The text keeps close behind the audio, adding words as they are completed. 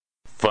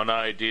Fun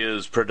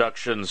Ideas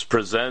Productions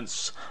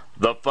presents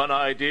the Fun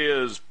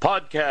Ideas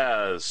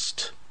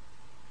Podcast.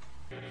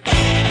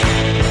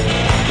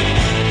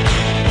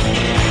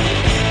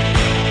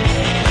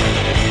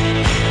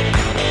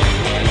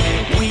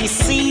 We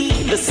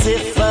see the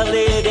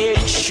syphilitic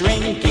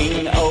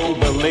shrinking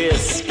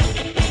obelisk,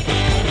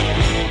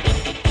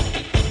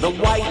 the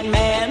white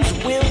man's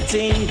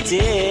wilting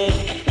dick.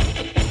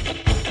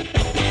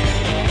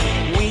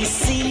 We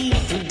see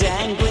through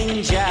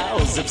dangling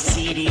jowls of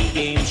seedy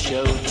game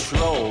show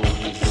trolls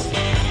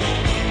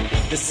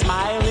the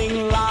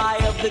smiling lie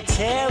of the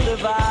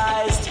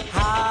televised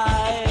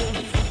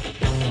hive.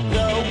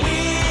 The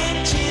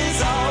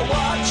witches are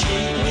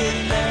watching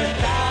with their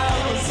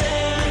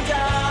thousand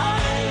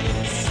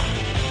eyes.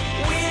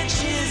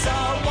 Witches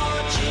are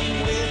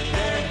watching with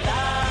their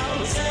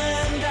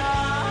thousand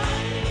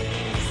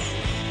eyes.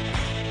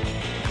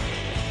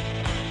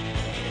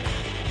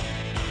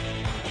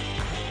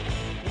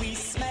 We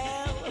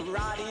smell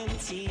rotten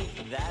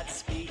teeth that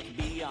speak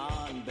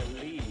beyond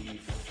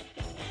belief.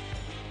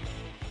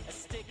 A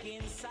stick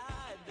inside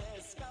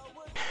their skull.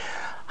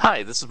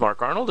 Hi, this is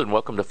Mark Arnold, and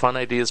welcome to Fun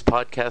Ideas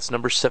Podcast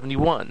number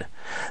 71.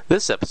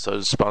 This episode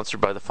is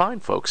sponsored by the fine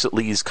folks at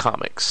Lee's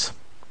Comics.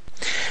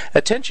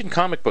 Attention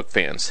comic book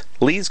fans,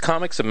 Lee's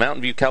Comics in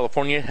Mountain View,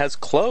 California has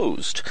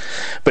closed.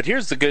 But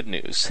here's the good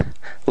news.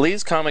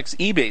 Lee's Comics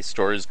eBay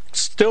store is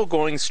still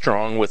going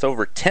strong with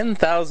over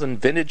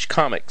 10,000 vintage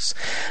comics,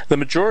 the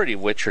majority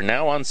of which are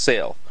now on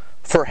sale,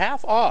 for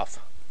half off.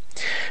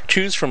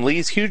 Choose from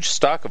Lee's huge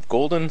stock of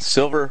golden,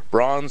 silver,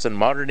 bronze, and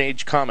modern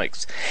age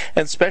comics,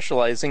 and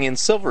specializing in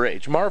Silver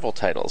Age Marvel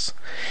titles.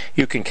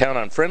 You can count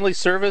on friendly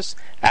service,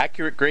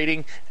 accurate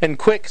grading, and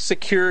quick,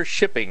 secure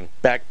shipping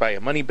backed by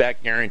a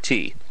money-back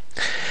guarantee.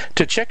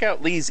 To check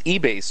out Lee's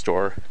eBay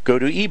store, go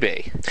to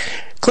eBay.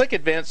 Click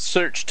Advanced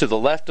Search to the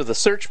left of the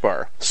search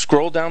bar,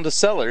 scroll down to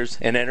Sellers,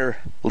 and enter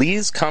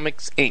Lee's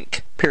Comics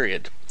Inc.,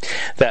 period.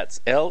 That's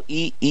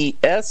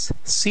LEESCOMICS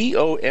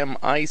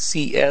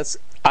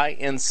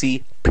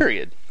INC,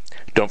 period.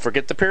 Don't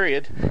forget the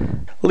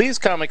period. Lee's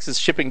Comics is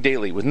shipping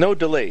daily with no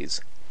delays.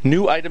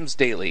 New items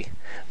daily.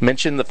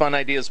 Mention the Fun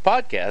Ideas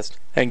Podcast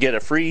and get a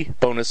free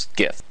bonus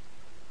gift.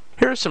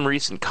 Here are some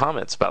recent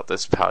comments about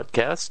this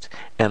podcast,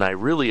 and I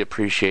really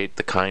appreciate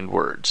the kind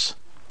words.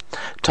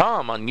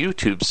 Tom on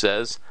YouTube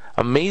says,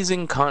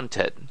 "Amazing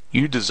content.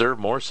 You deserve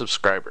more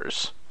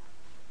subscribers."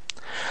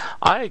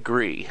 I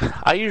agree.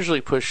 I usually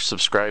push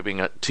subscribing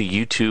to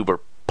YouTube or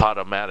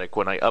Podomatic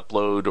when I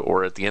upload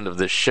or at the end of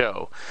this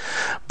show.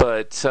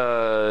 But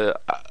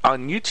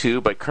on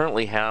YouTube, I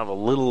currently have a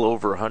little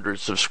over 100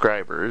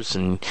 subscribers,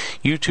 and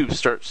YouTube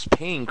starts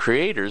paying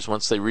creators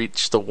once they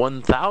reach the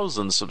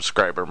 1,000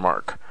 subscriber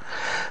mark.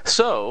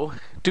 So,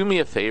 do me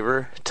a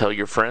favor, tell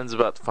your friends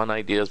about the Fun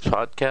Ideas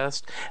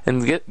Podcast,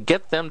 and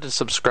get them to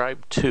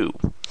subscribe too.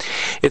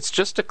 It's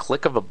just a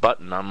click of a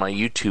button on my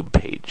YouTube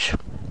page.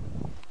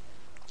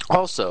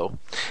 Also,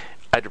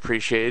 I'd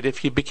appreciate it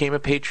if you became a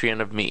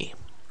Patreon of me.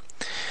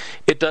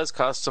 It does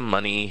cost some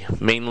money,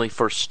 mainly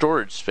for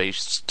storage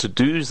space, to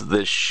do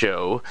this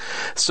show,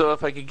 so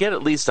if I could get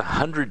at least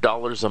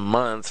 $100 a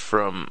month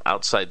from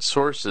outside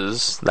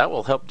sources, that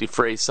will help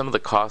defray some of the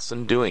costs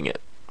in doing it.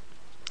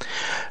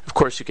 Of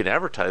course, you can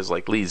advertise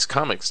like Lee's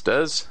Comics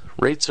does.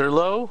 Rates are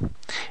low,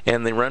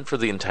 and they run for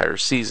the entire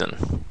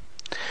season.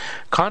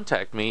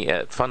 Contact me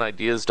at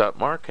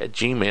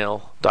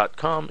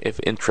funideas.mark@gmail.com if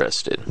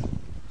interested.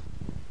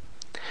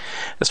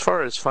 As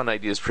far as Fun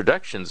Ideas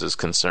Productions is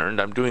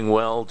concerned, I'm doing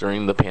well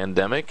during the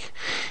pandemic,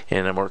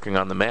 and I'm working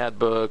on the Mad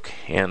book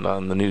and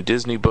on the new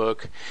Disney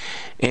book,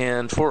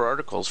 and 4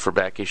 articles for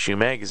Back Issue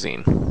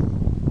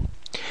magazine.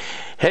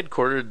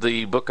 Headquartered,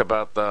 the book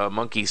about the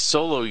monkey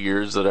solo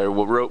years that I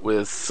wrote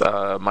with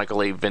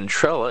Michael A.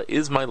 Ventrella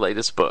is my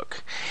latest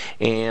book,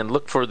 and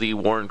look for the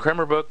Warren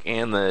Kremer book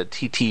and the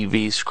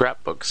TTV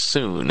scrapbook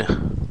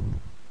soon.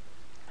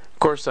 Of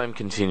course, I'm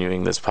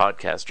continuing this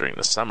podcast during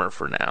the summer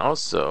for now,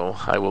 so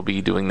I will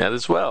be doing that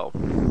as well.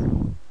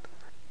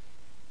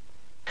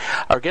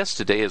 Our guest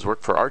today has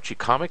worked for Archie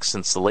Comics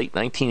since the late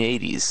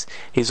 1980s.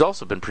 He's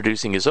also been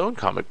producing his own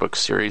comic book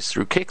series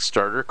through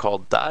Kickstarter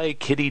called Die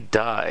Kitty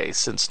Die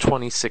since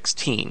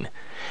 2016.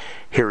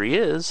 Here he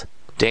is,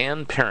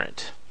 Dan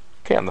Parent.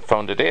 Okay, on the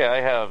phone today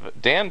I have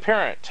Dan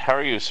Parent. How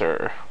are you,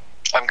 sir?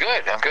 I'm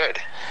good.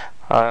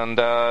 And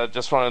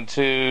just wanted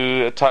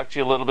to talk to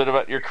you a little bit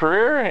about your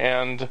career,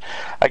 and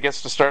I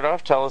guess to start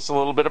off, tell us a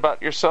little bit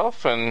about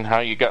yourself and how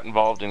you got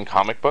involved in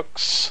comic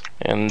books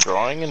and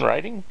drawing and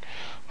writing.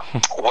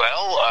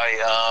 Well,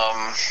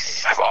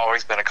 I've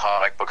always been a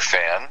comic book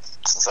fan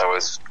since I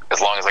was,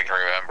 as long as I can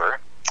remember.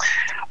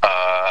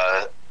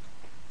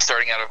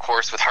 Starting out, of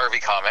course, with Harvey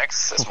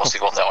Comics. As most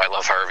people know, I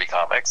love Harvey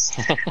Comics.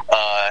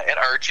 And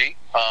Archie.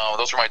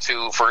 Those were my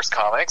 2 first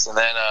comics, and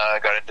then I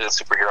got into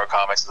superhero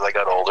comics as I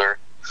got older.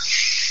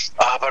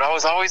 But I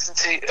was always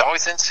into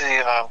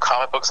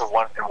comic books in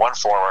one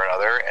form or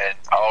another, and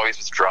I always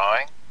was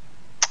drawing.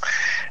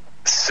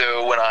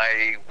 So when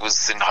I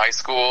was in high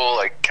school,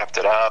 I kept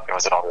it up. I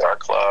was in all the art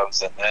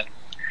clubs, and then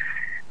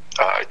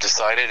I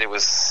decided it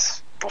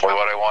was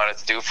what I wanted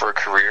to do for a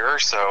career.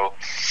 So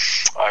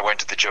I went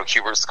to the Joe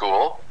Kubert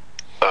School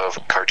of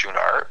Cartoon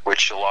Art,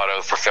 which a lot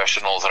of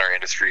professionals in our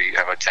industry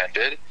have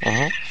attended.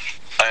 And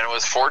I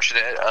was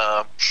fortunate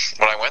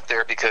when I went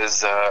there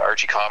because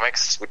Archie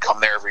Comics would come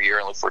there every year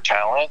and look for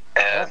talent.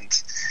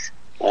 And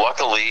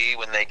luckily,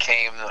 when they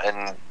came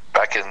and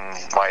back in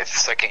my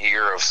second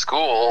year of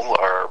school,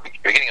 or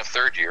beginning of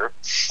third year,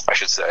 I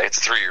should say, it's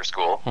a 3-year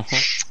school,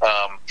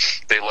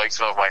 they liked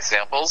some of my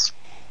samples,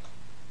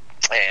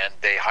 and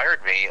they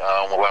hired me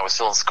when I was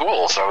still in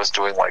school. So I was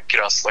doing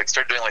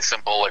started doing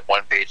simple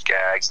 1-page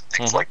gags and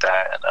things like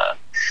that, and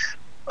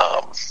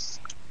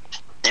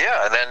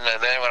and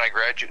then when I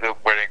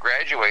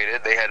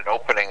graduated, they had an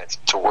opening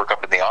to work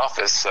up in the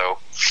office. So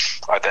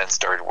I then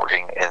started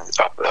working in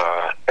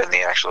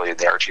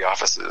the Archie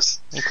offices.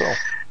 Cool.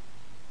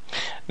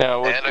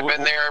 Now, and I've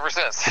been there ever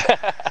since.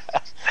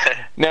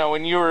 Now,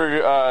 when you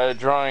were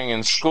drawing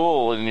in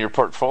school in your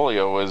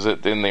portfolio, was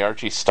it in the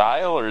Archie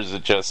style, or is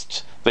it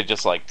just they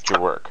just liked your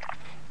work?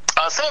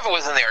 Some of it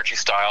was in the Archie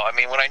style. I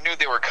mean, when I knew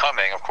they were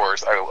coming, of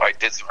course, I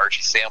did some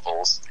Archie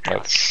samples. Okay.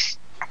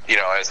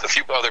 As a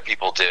few other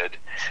people did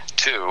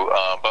too.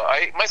 But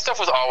my stuff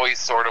was always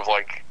sort of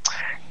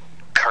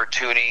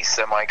cartoony,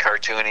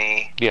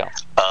 semi-cartoony. Yeah.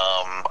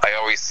 I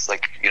always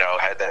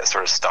had that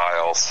sort of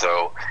style,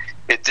 so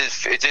it did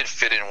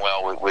fit in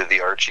well with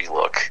the Archie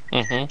look.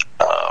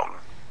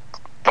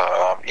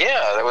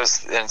 That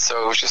was, and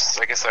so it was just,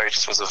 I guess I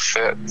just was a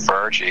fit for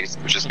Archie,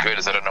 which is good,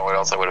 as I don't know what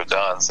else I would have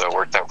done, so it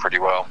worked out pretty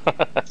well.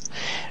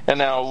 And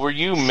now, were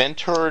you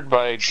mentored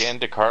by Dan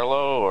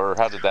DeCarlo, or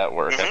how did that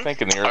work? I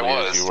think in the early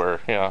years you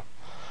were, yeah.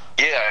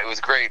 Yeah, it was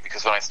great,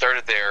 because when I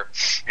started there,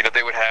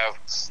 they would have,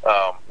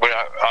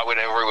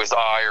 whenever it was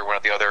I or one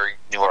of the other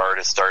newer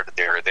artists started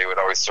there, they would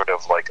always sort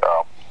of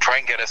try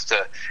and get us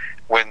to,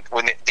 when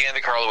Dan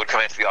DeCarlo would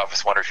come into the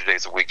office 1 or 2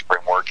 days a week to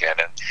bring work in,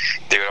 and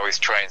they would always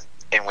try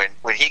and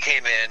when he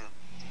came in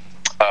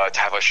to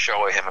have us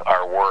show him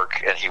our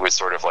work, and he would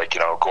sort of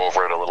go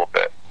over it a little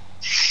bit,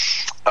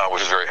 which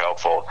was very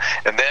helpful.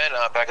 And then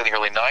back in the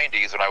early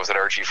 90s, when I was at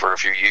Archie for a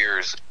few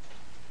years,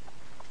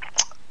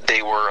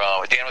 they were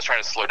Dan was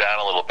trying to slow down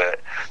a little bit.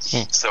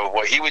 So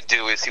what he would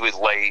do is he would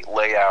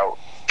lay out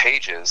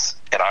pages,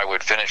 and I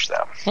would finish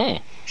them.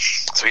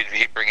 So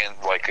he'd bring in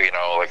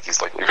these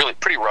really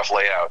pretty rough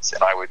layouts,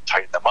 and I would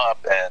tighten them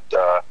up, and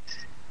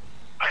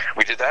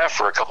we did that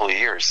for a couple of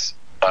years.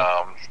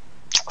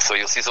 So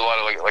you'll see a lot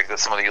of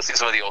you'll see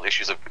some of the old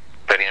issues of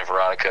Betty and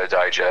Veronica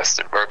Digest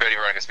or Betty and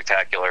Veronica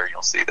Spectacular.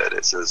 You'll see that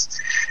it says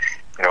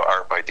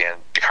art by Dan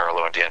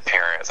DeCarlo and Dan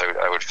Parent. So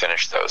I would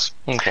finish those.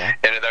 Okay.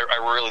 And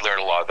I really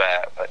learned a lot of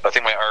that. I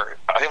think my art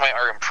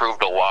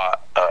improved a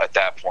lot at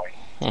that point,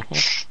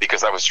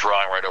 because I was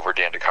drawing right over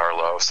Dan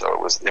DeCarlo, so it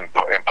was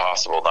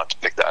impossible not to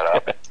pick that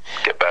up and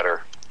get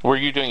better. Were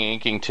you doing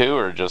inking too,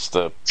 or just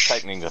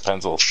tightening the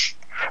pencils?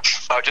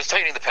 Just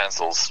tightening the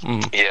pencils.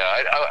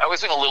 Yeah, I was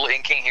doing a little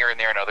inking here and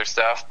there and other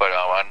stuff, but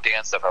on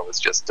Dan's stuff, I was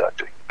just doing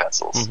the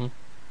pencils.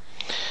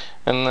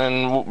 And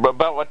then,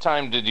 about what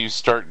time did you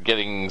start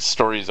getting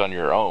stories on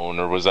your own,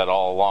 or was that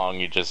all along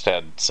you just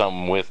had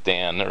some with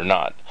Dan, or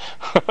not?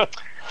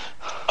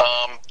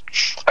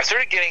 I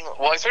started doing,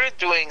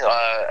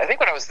 I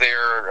think when I was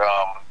there,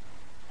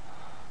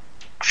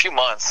 a few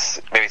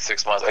months, maybe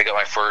 6 months, I got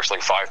my first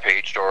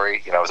 5-page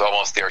story. It was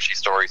almost the Archie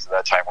stories at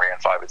that time, ran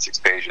 5 and 6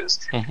 pages.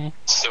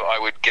 So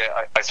I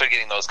started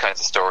getting those kinds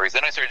of stories.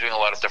 Then I started doing a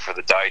lot of stuff for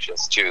the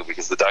digest too,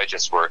 because the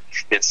digests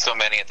it's so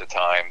many at the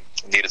time,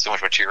 needed so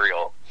much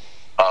material.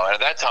 And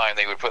at that time,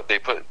 they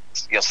put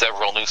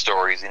several new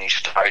stories in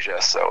each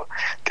digest, so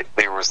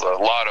there was a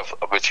lot of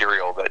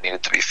material that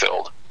needed to be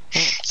filled.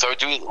 So I would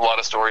do a lot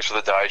of stories for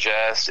the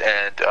digest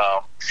and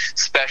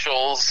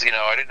specials.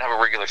 I didn't have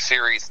a regular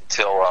series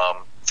until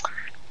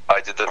I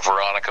did the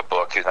Veronica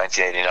book in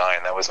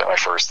 1989. That was my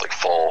first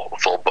full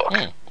book.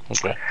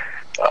 Okay.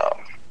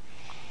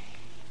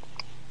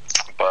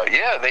 But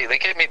yeah, they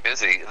kept me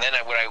busy. And then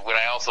when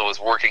I also was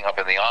working up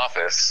in the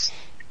office,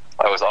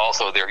 I was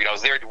also there. I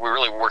was there. We were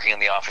really working in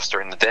the office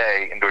during the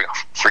day and doing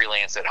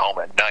freelance at home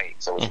at night.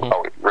 So I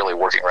was really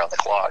working around the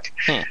clock.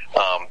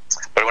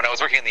 But when I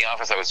was working in the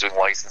office, I was doing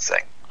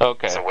licensing.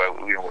 Okay. So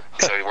we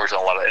worked on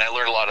a lot of, and I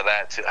learned a lot of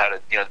that, how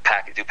to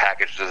do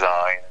package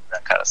design and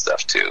that kind of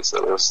stuff too. So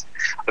it was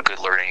a good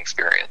learning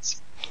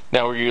experience.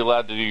 Now, were you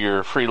allowed to do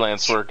your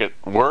freelance work at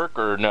work,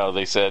 or no?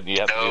 They said you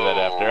have to do that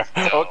after.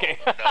 No, okay.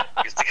 No.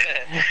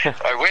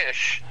 I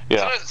wish.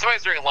 Yeah.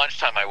 Sometimes during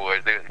lunchtime I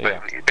would.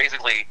 But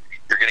basically,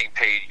 you're getting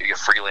paid a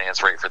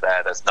freelance rate for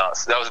that. That's not.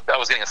 I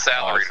was getting a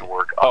salary to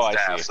work on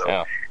staff. I see.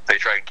 So they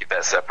try to keep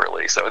that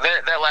separately. So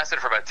then that lasted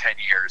for about 10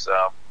 years.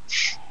 I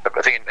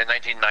think in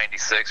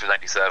 1996 or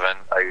 97,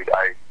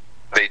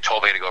 they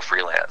told me to go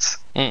freelance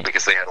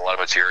because they had a lot of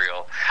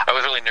material. I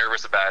was really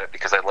nervous about it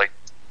because I liked,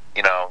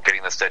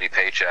 getting the steady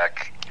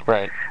paycheck.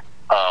 Right.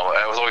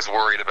 I was always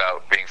worried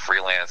about being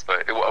freelance,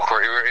 but of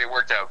course it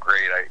worked out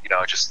great.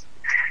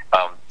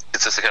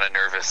 It's just kind of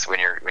nervous when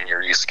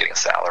you're used to getting a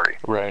salary.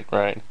 Right.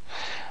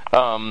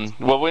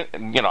 Well,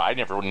 I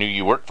never knew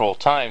you worked full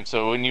time.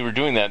 So when you were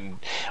doing that,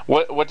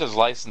 what does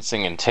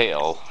licensing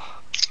entail?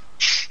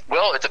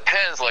 Well, it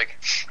depends. Like,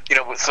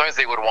 sometimes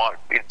they would want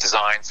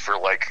designs for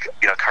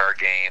card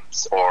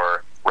games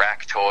or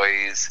rack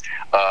toys.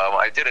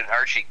 I did an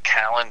Archie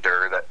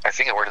calendar that I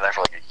think I worked on that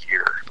for like a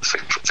year.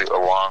 It's a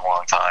long,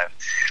 long time.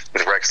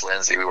 With Rex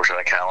Lindsay, we worked on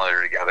a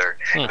calendar together.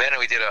 And then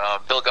we did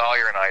Bill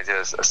Gollier and I did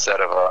a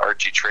set of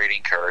Archie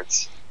trading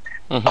cards.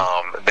 There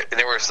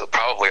was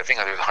probably, I think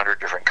there was 100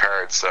 different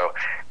cards. So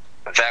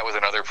that was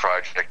another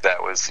project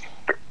that was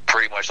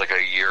pretty much like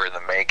a year in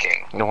the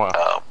making.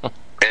 Wow. And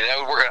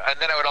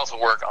then I would also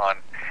work on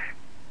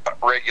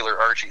regular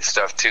Archie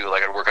stuff too.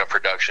 Like I'd work on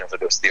production for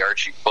the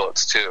Archie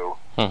books too.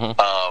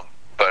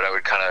 But I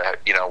would kind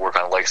of work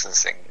on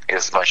licensing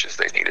as much as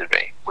they needed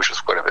me, which was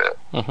quite a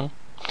bit.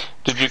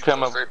 Did you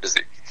come up? Very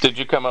busy. Did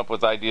you come up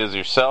with ideas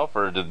yourself,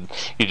 or did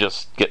you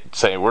just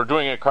say we're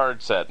doing a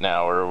card set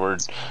now, or we're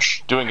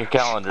doing a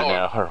calendar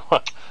now, or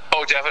what?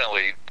 Oh,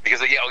 definitely.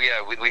 Because we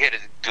had to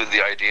do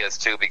the ideas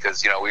too.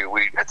 Because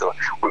we had to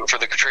for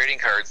the trading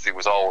cards. It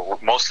was all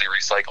mostly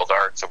recycled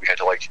art, so we had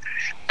to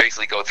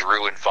basically go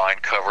through and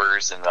find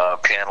covers and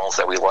panels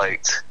that we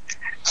liked.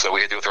 So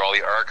we had to go through all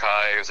the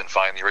archives and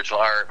find the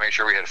original art, make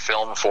sure we had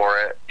film for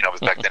it.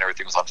 Because back then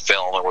everything was on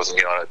film; it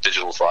wasn't on a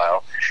digital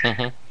file.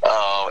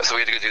 So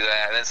we had to go do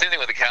that. And then same thing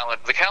with the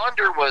calendar. The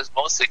calendar was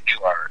mostly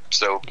new art.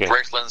 So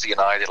Rex Lindsay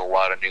and I did a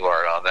lot of new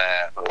art on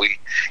that. But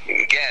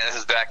this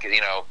is back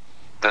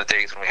the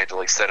days when we had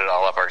to set it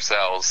all up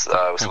ourselves.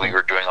 So we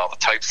were doing all the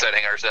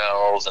typesetting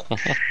ourselves,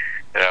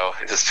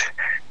 and just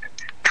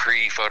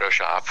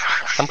pre-Photoshop.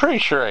 I'm pretty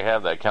sure I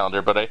have that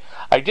calendar, but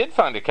I did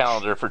find a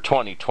calendar for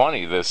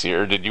 2020 this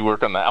year. Did you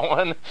work on that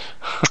one?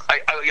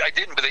 I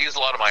didn't, but they used a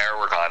lot of my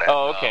artwork on it.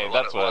 Oh, okay,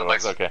 that's what it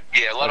was. Okay.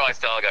 Yeah, a lot of my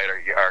style guide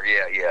are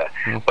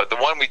yeah. But the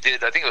one we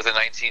did, I think it was a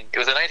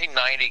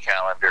 1990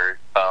 calendar.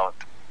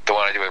 The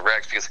one I did with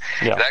Rex, because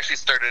it actually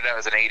started out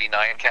as an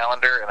 89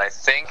 calendar, and I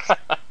think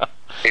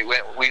it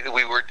went.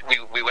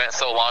 We went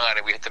so long on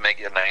it, we had to make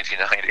it in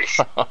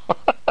 1990.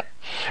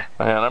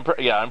 And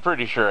I'm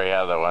pretty sure I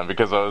have that one,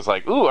 because I was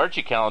like, ooh,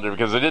 Archie calendar,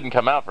 because it didn't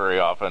come out very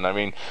often. I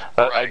mean,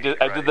 I did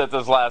that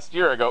this last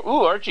year. I go,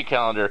 ooh, Archie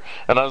calendar,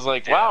 and I was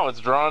like, wow, it's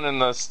drawn in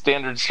the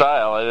standard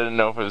style. I didn't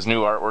know if it was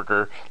new artwork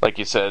or, like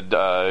you said,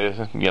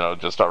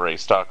 just already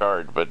stock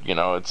art. But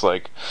it's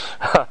like,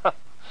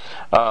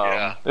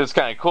 it's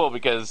kind of cool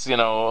because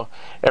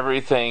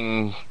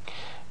everything.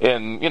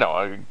 And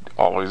I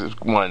always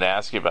wanted to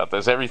ask you about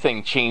this.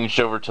 Everything changed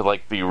over to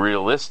the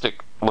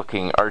realistic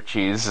looking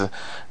Archies,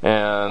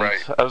 and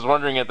I was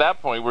wondering at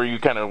that point, were you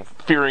kind of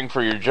fearing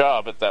for your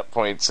job at that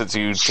point, since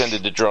you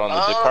tended to draw in the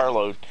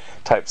DeCarlo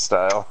type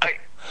style?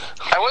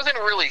 I wasn't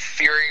really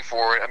fearing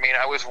for it. I mean,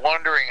 I was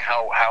wondering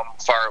how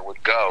far it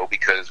would go,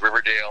 because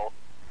Riverdale.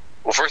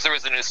 Well, first there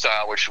was the new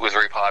style, which was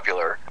very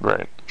popular,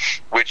 right?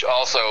 Which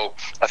also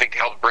I think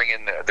helped bring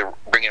in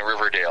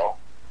Riverdale.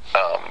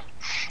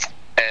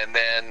 And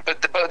then,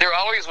 but there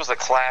always was a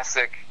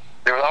classic.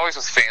 There always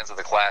was fans of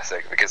the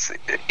classic, because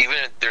even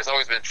there's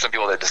always been some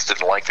people that just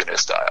didn't like the new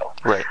style,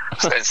 right?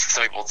 And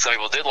some people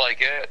did like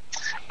it,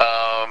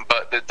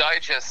 but the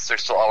digests are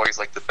still always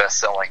the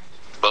best-selling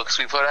books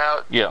we put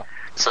out. Yeah.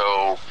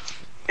 So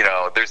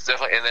there's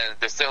definitely, and then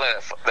there's still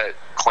that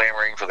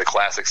clamoring for the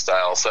classic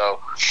style. So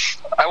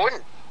I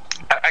don't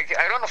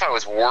know if I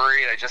was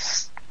worried. I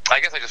guess I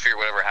just figured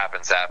whatever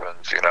happens, at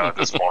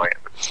this point.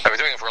 I was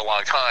doing it for a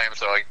long time,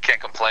 so I can't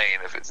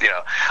complain if it's,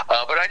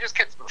 but I just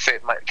kept the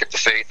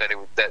faith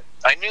that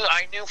I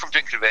knew from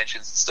doing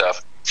conventions and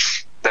stuff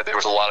that there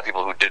was a lot of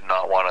people who did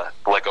not want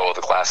to let go of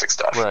the classic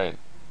stuff. Right.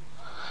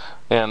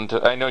 And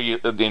I know you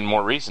in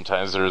more recent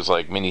times there was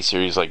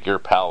miniseries like Your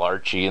Pal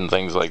Archie and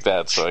things like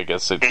that. So I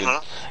guess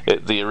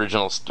the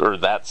original or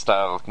that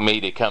style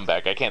made a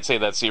comeback. I can't say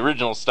that's the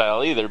original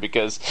style either,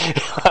 because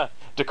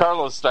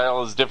DeCarlo's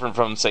style is different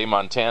from, say,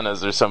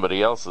 Montana's or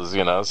somebody else's,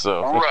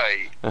 so...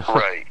 Right,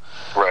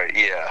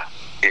 yeah.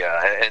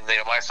 And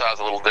my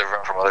style's a little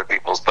different from other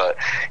people's, but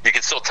you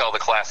can still tell the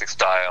classic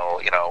style,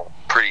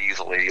 pretty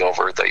easily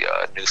over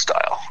the new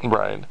style.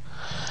 Right.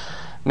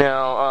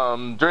 Now,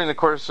 during the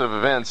course of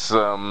events,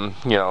 there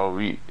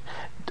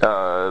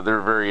are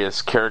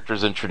various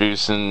characters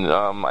introduced, and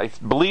I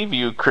believe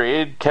you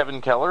created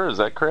Kevin Keller, is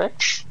that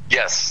correct?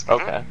 Yes.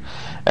 Okay.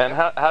 And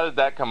how did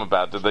that come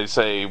about? Did they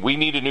say, we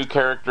need a new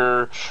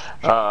character,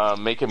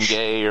 make him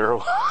gay, or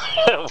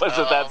was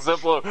it that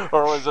simple,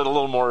 or was it a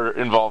little more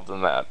involved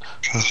than that?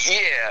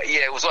 Yeah.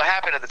 It was, what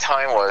happened at the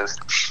time was,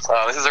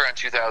 this is around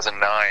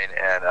 2009,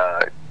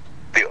 and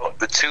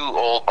the two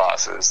old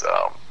bosses,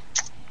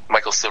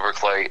 Michael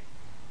Silverclay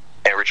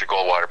and Richard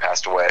Goldwater,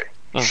 passed away.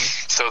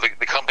 Mm-hmm. So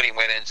the company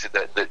went into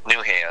the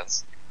new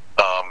hands,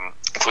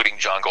 including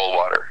John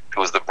Goldwater,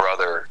 who was the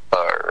brother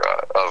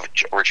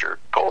Richard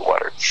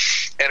Goldwater.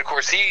 And of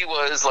course, he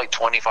was like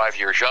 25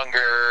 years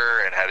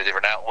younger and had a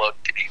different outlook.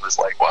 And he was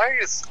like, "Why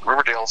is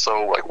Riverdale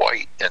so like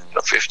white and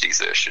the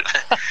 50s-ish?" And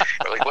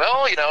we're like,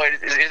 "Well,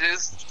 it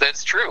is.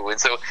 That's true." And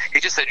so he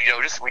just said,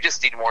 we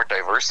just need more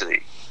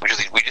diversity. We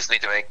just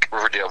need to make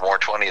Riverdale more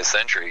 20th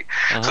century.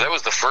 So that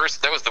was the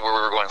first. That was where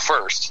we were going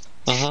first.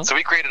 So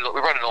we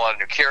brought in a lot of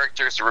new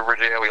characters to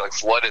Riverdale. We like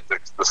flooded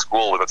the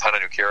school with a ton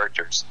of new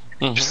characters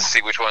just to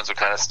see which ones would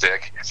kind of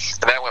stick.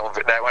 And that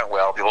went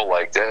well. People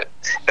liked it.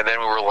 And then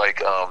we were like,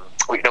 can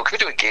we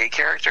do a gay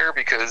character?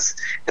 Because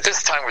at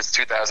this time it was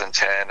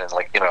 2010, and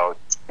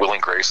Will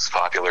and Grace was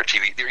popular.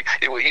 TV,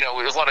 there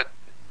was a lot of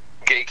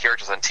gay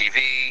characters on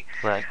TV.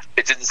 Right.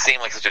 It didn't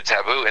seem like such a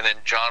taboo. And then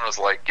John was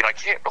like, I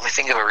can't really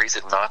think of a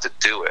reason not to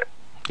do it.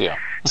 Yeah.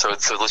 So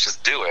let's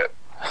just do it.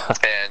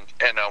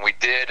 and we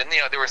did, and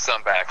there was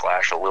some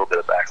backlash, a little bit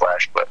of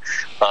backlash, but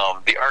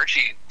the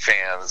Archie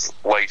fans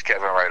liked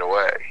Kevin right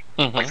away.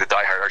 Like the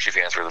diehard Archie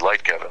fans really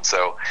liked Kevin.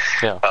 So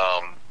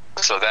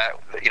so that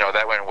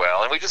that went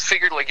well, and we just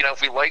figured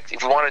if we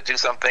want to do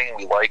something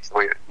we liked,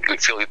 we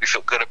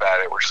feel good about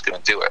it, we're just going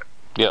to do it.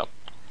 Yeah.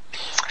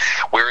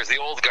 Whereas the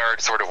old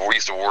guard sort of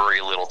used to worry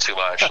a little too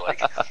much.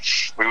 Like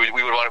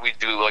we'd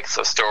do like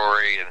a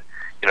story and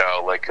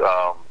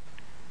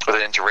with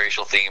an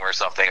interracial theme or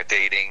something, a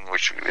dating,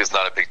 which is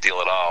not a big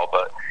deal at all,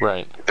 but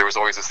there was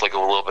always this a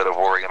little bit of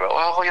worrying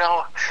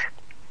about,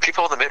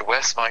 people in the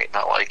Midwest might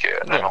not like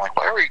it. And I'm like,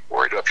 why are we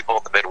worried about people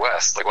in the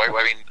Midwest? Like, why?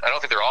 I mean, I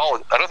don't think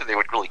they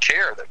would really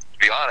care, to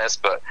be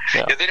honest, but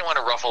they didn't want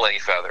to ruffle any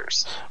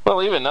feathers.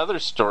 Well, even other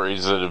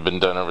stories that have been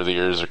done over the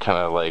years are kind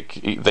of like,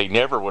 they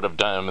never would have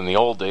done them in the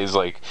old days,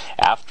 like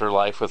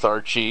Afterlife with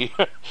Archie,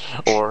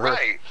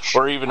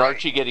 or even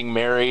Archie getting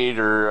married,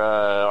 or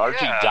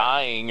Archie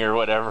dying, or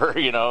whatever,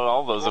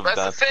 all those have done.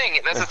 That's the thing.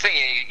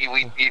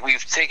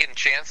 We've taken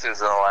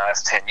chances in the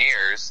last 10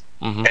 years,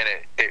 and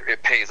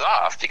it pays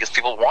off, because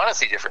people want to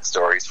see different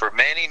stories. For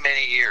many,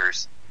 many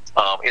years,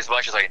 as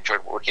much as I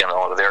enjoyed working on a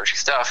lot of the Archie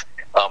stuff,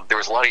 there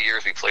was a lot of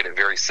years we played it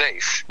very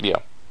safe. Yeah.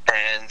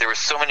 And there were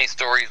so many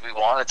stories we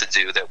wanted to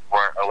do that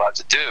weren't allowed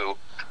to do.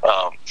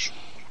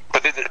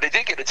 But they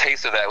did get a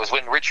taste of that. It was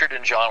when Richard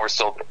and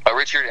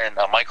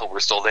Michael were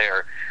still there.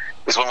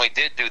 It was when we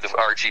did do the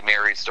Archie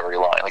married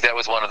storyline. Like, that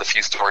was one of the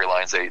few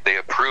storylines they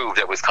approved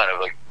that was kind of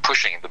like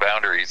pushing the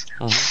boundaries.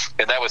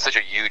 And that was such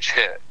a huge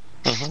hit.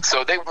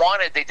 So they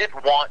did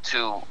want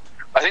to.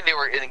 I think they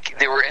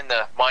were in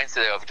the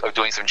mindset of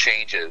doing some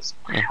changes.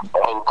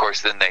 Of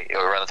course, then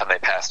around the time they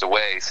passed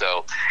away.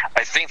 So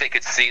I think they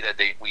could see that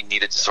we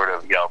needed to sort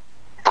of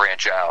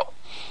branch out.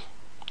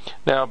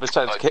 Now,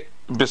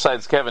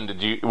 besides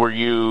Kevin, were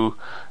you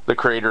the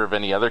creator of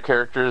any other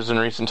characters in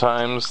recent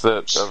times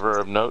that are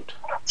of note?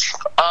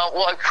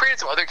 Well, I've created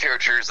some other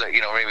characters that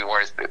maybe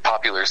weren't as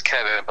popular as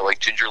Kevin, but like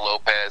Ginger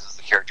Lopez is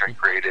the character I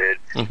created.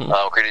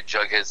 Created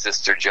Jughead's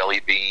sister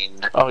Jelly Bean.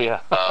 Oh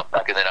yeah,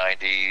 back in the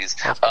 90s.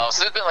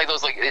 So there's been like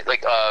those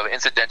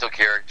incidental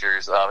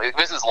characters.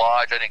 Mrs.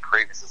 Lodge, I didn't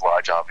create Mrs.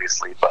 Lodge,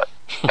 obviously, but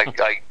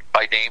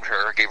I named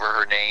her, gave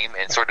her name,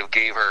 and sort of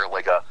gave her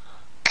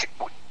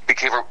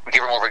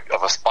gave her more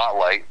of a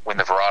spotlight when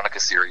the Veronica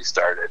series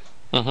started.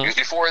 Because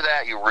before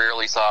that, you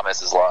rarely saw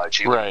Mrs.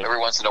 Lodge. Every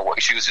once in a while,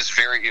 she was just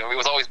very, it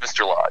was always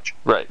Mr. Lodge.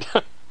 Right.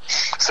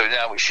 So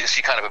now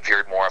she kind of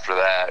appeared more after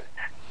that.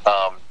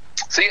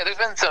 So yeah, there's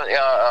been some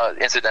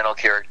incidental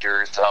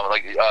characters.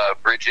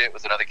 Bridget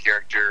was another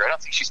character. I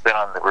don't think she's been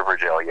on the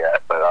Riverdale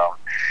yet, but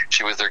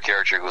she was their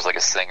character who was like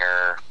a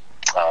singer.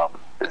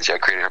 I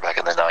created her back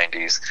in the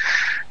 90s.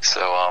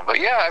 So, but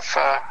yeah,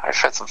 I've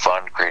had some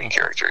fun creating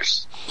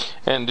characters.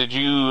 And did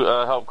you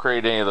help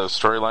create any of those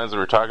storylines that we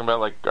were talking about,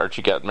 like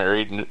Archie got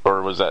married,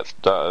 or was that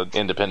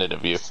independent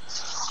of you?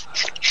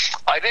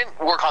 I didn't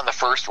work on the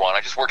first one.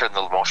 I just worked on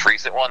the most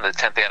recent one, the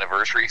 10th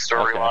anniversary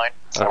storyline.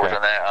 Okay. I worked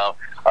on that.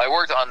 I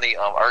worked on the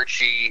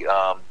Archie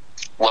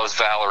loves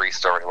Valerie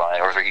storyline,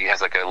 where he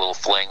has like a little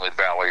fling with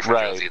Valerie from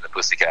Josie and the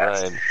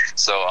Pussycats. Right.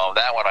 So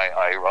that one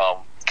I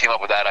came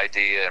up with that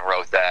idea and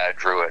wrote that,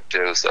 drew it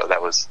too. So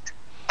that was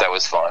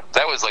fun.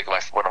 That was like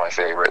one of my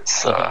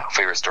favorites,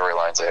 favorite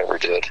storylines I ever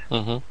did.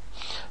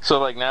 So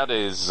like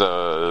nowadays,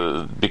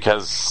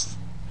 because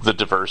the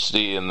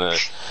diversity and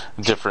the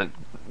different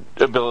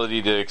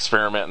ability to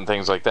experiment and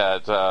things like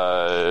that,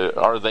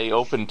 are they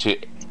open to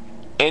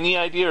any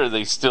idea, or are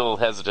they still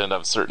hesitant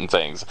of certain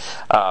things,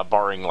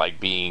 barring like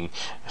being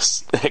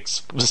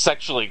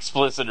sexually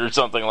explicit or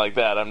something like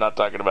that? I'm not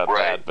talking about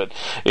that, but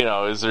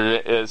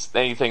is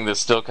anything that's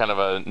still kind of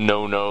a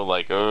no,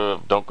 like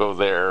don't go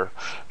there,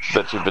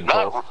 that you've been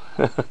told?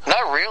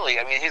 Not really.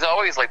 I mean, he's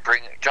always like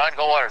John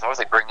Goldwater's always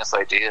like bringing us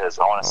ideas.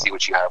 I want to see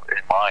what you have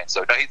in mind.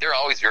 So they're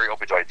always very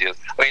open to ideas.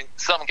 I mean,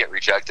 some get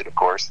rejected, of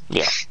course.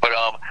 Yeah.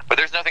 But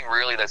there's nothing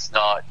really that's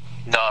not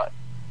that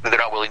they're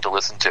not willing to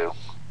listen to.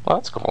 Well,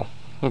 that's cool.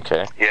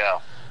 Okay. Yeah.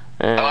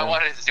 I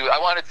wanted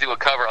to do a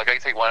cover. Like, I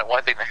can tell you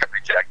one thing that got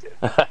rejected,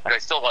 but I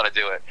still want to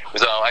do it.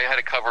 Was I had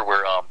a cover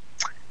where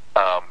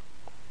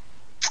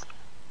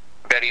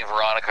Betty and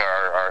Veronica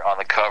are on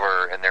the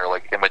cover, and they're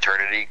like in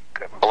maternity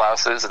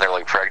blouses, and they're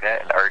like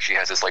pregnant, and Archie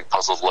has this like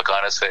puzzled look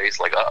on his face,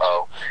 like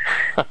uh-oh.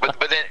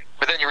 but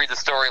then you read the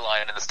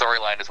storyline, and the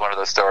storyline is one of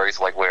those stories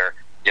like where,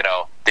 you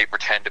know, they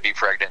pretend to be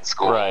pregnant in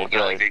school, right? You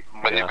know, right. They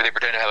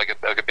pretend to have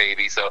like a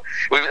baby. So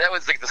that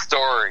was like the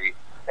story.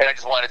 And I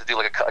just wanted to do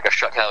like a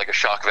shock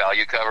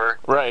value cover,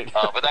 right?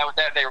 But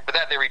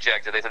that they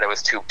rejected. They said it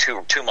was too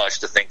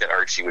much to think that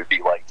Archie would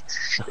be like,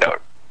 you know,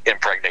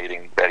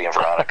 impregnating Betty and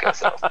Veronica.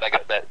 So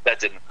that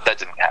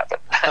didn't happen.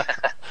 Oh,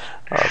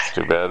 that's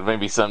too bad.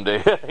 Maybe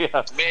someday.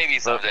 Yeah. Maybe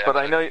someday. But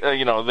I know,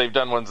 you know, they've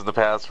done ones in the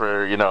past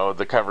where, you know,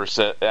 the cover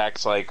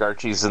acts like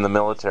Archie's in the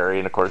military,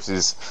 and of course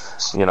he's,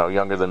 you know,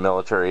 younger than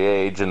military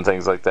age and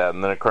things like that.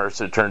 And then of course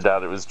it turned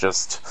out it was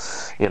just,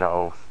 you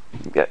know,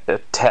 a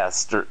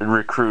test or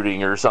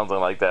recruiting or something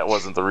like that. It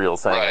wasn't the real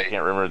thing. Right. I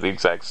can't remember the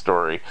exact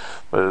story,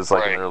 but it was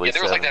like an early. Yeah,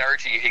 there was like that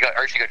Archie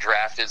got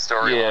drafted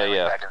story.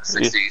 Back in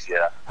the 60s.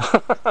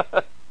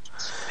 Yeah.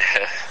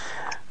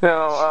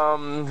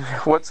 Now,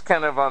 what's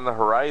kind of on the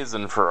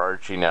horizon for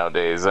Archie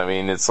nowadays? I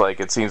mean, it's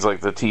like, it seems like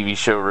the TV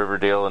show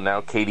Riverdale and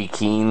now Katie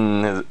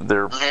Keene,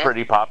 they're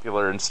pretty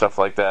popular and stuff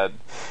like that.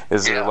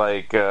 Is there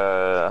like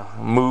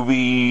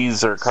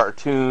movies or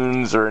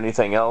cartoons or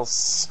anything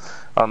else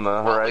on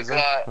the horizon?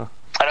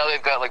 I know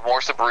they've got like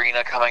more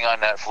Sabrina coming on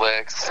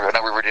Netflix. I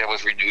know Riverdale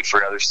was renewed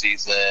for another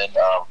season.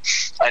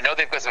 I know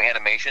they've got some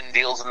animation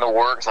deals in the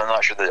works. I'm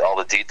not sure all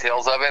the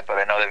details of it, but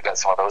I know they've got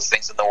some of those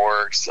things in the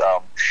works. Yeah,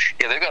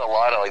 they've got a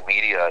lot of like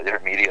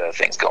different media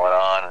things going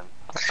on. And,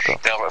 cool.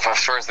 You know,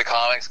 as far as the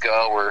comics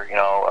go, we're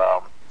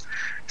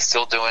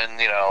still doing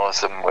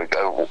some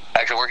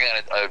actually working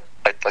on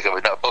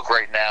a book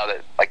right now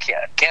that I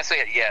can't say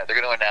it yet. They're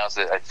going to announce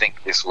it I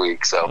think this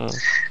week. So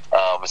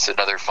it's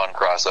another fun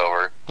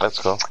crossover. That's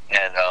cool.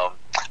 And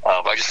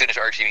but I just finished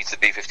Archie Meets the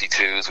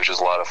B-52s, which was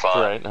a lot of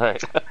fun.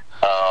 Right.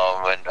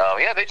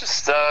 Yeah, they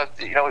just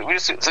we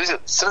just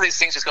some of these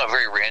things just go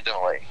very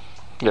randomly.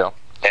 Yeah.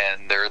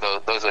 And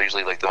those are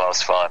usually like the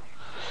most fun.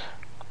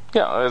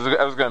 Yeah, I was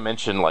going to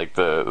mention like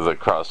the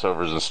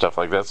crossovers and stuff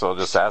like that, so I'll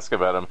just ask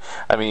about them.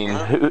 I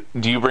mean,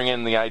 do you bring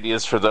in the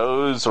ideas for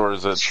those, or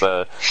is it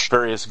the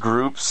various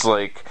groups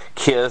like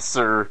Kiss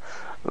or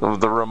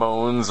the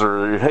Ramones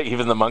or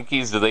even the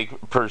Monkees? Do they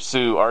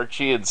pursue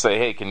Archie and say,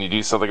 "Hey, can you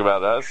do something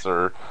about us?"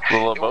 Or a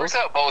little of both? It works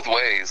out both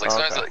ways. Like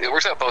sometimes it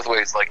works out both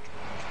ways. Like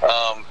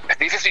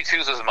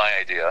B-52s was my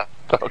idea.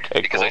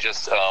 Okay, because cool.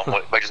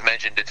 I just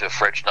mentioned it to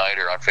Fred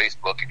Schneider on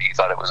Facebook, and he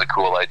thought it was a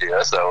cool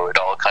idea, so it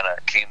all kind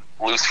of came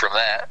loose from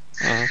that.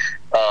 And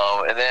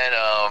then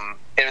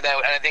and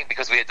I think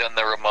because we had done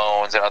the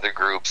Ramones and other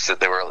groups, that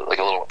they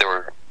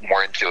were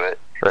more into it.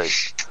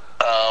 Right.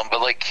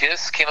 But like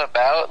Kiss came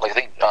about. Like I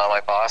think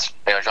my boss,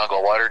 John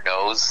Goldwater,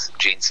 knows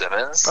Gene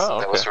Simmons. Oh, okay.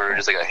 That was sort of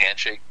just like a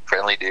handshake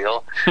friendly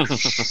deal.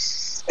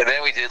 And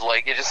then we did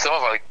just some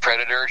of our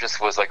Predator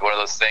just was like one of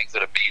those things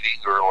at a meeting.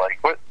 We were like,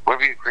 what would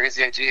be a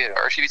crazy idea?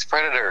 Archie meets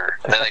Predator.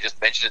 And then they just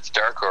mentioned it to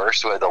Dark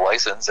Horse, who had the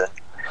license, and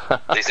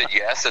they said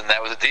yes, and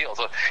that was a deal.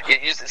 So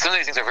some of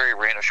these things are very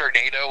random.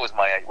 Sharknado was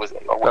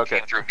what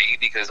came through me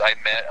because I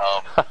met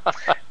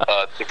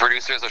the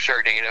producers of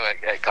Sharknado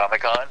at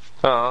Comic-Con.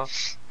 Uh-huh.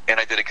 And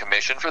I did a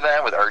commission for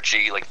them with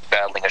Archie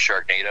battling a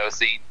Sharknado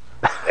scene.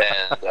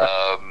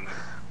 And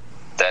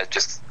that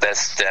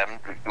stemmed.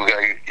 We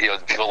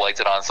got, people liked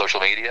it on social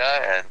media,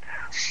 and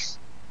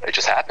it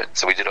just happened.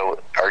 So we did a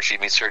Archie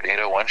meets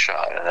Sharknado one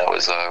shot, and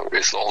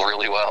it sold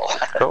really well.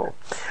 Cool.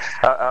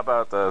 How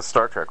about the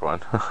Star Trek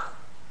one?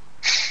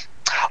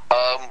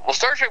 Well,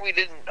 Star Trek we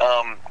didn't.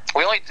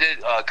 We only did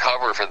a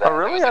cover for that. Oh,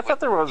 really? I thought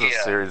there was a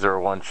series or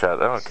a one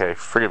shot. Oh, okay,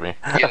 forgive me.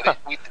 Yeah,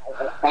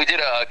 we did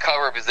a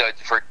cover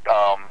for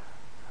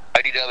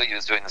IDW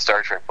was doing the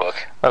Star Trek book.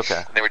 Okay.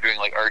 And they were doing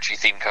like Archie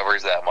themed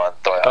covers that month.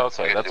 So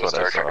okay, that's what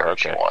Star Trek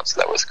Archie once.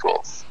 That was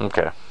cool.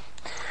 Okay.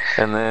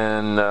 And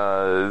then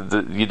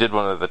you did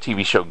one of the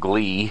TV show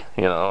Glee.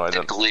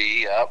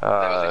 Glee. Yep.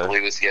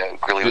 Glee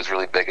was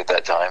really big at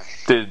that time.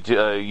 Did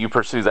you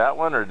pursue that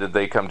one, or did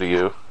they come to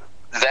you?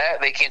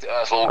 That they came to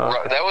us. Well,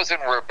 that was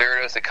when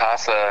Roberto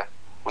Sacasa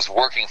was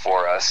working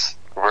for us.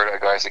 Roberto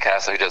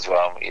Sacasa,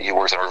 he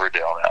works on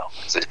Riverdale now.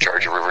 He's in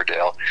charge of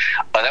Riverdale.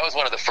 That was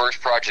one of the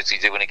first projects he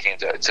did when it came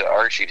to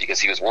Archie, because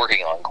he was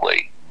working on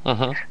Glee.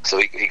 Mm-hmm. So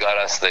he got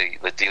us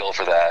the deal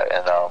for that,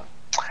 and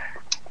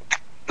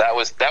that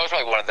was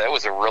probably that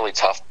was a really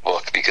tough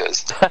book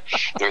because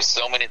there were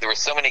so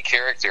many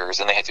characters,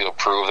 and they had to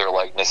approve their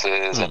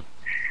likenesses, and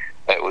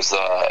it was a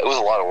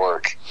lot of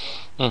work.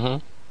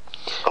 Mm-hmm.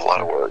 A lot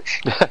of work.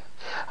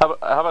 How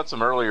about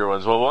some earlier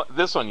ones? Well,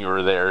 this one you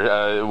were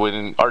there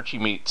when Archie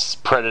meets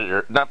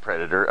not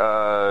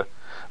Predator,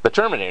 the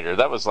Terminator.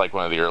 That was like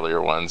one of the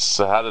earlier ones.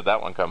 So how did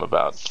that one come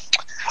about?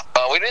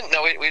 We didn't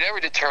know. We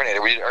never did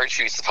Terminator. We did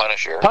Archie meets the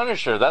Punisher.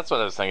 Punisher. That's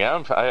what I was thinking.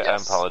 I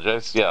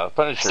apologize. Yeah,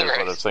 Punisher is what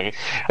I was thinking.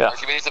 Yeah.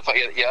 Archie meets the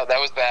yeah. That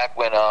was back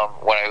when I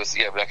was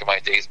back in my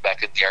days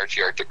back in the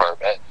Archie art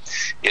department.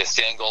 Yeah,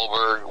 Stan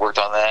Goldberg worked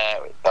on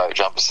that.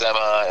 John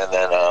Buscema, and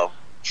then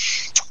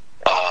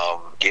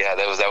Yeah,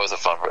 that was a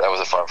fun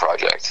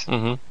project.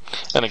 Mm-hmm.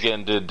 And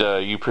again, did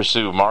you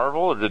pursue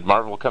Marvel, or did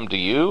Marvel come to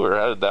you, or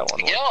how did that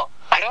one work? You know,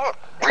 I don't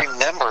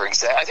remember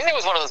exactly. I think it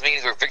was one of those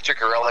meetings where Victor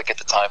Gorelick at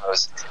the time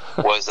was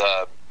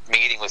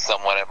meeting with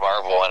someone at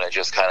Marvel, and it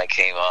just kind of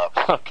came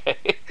up. Okay.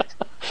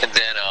 And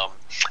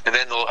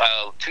then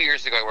 2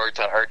 years ago, I worked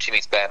on Archie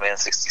Meets Batman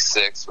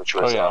 '66, which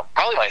was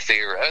probably my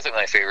favorite. That was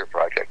my favorite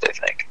project, I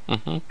think.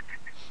 Mm-hmm.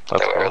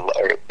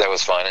 That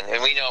was fun,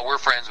 and we know we're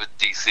friends with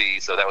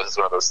DC, so that was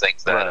one of those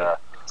things that. Right.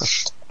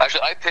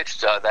 Actually, I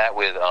pitched that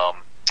with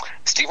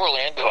Steve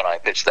Orlando, and I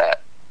pitched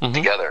that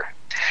together.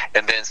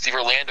 And then Steve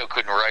Orlando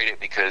couldn't write it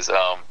because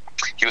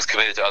he was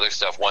committed to other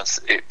stuff once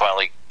it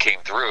finally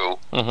came through.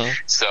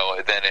 So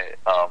then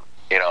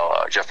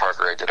Jeff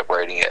Parker ended up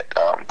writing it.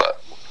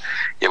 But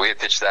yeah, we had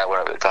pitched that one.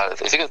 I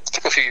think it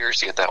took a few years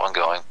to get that one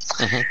going.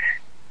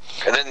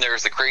 And then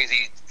there's the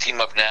crazy team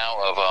up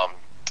now of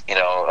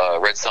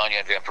Red Sonja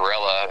and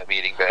Vampirella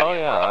meeting Betty. Oh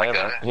yeah, I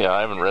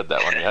haven't read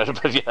that one yet,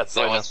 but yes,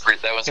 that one's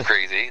crazy. That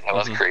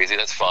one's crazy.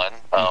 That's fun.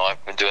 I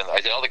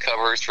did all the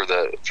covers for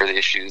the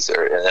issues,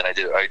 and then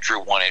I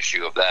drew one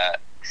issue of that.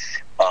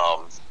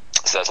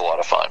 So that's a lot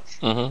of fun.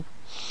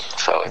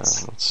 So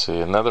it's. Let's see.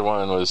 Another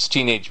one was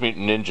Teenage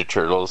Mutant Ninja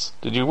Turtles.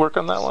 Did you work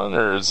on that one,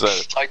 or is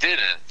that? I didn't.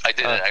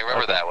 I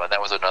remember that one.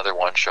 That was another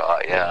one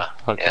shot. Yeah.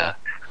 Okay. Yeah.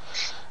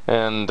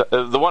 And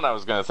the one I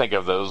was going to think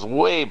of, though, was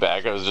way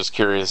back. I was just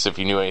curious if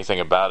you knew anything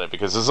about it,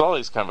 because there's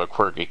always kind of a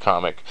quirky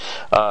comic.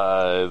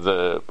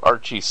 The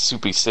Archie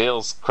Soupy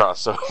Sales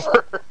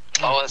crossover.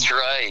 Oh, that's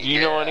right. Do you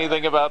know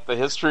anything about the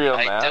history on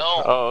that? I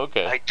don't. Oh,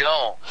 okay. I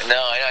don't. No,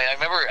 I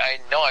remember. I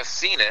know I've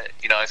seen it.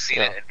 I've seen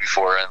it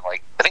before, and I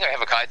think I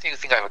have a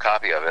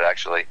copy of it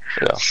actually.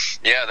 Yeah.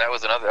 Yeah, that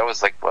was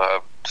like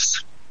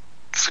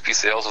Soupy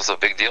Sales was a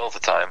big deal at the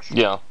time.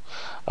 Yeah.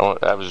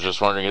 I was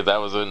just wondering if that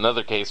was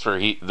another case where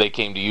they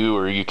came to you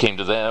or you came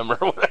to them or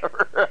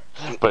whatever.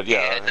 But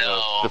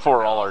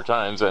before all our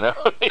times, I know.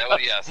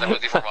 That was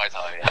before my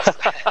time. Yes.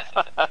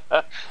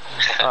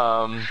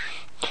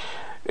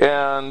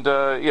 And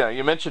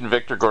you mentioned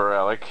Victor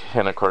Gorelick,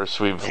 and of course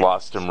we've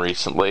lost him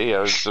recently. I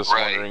was just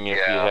wondering if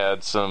you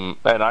had some,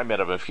 and I met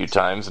him a few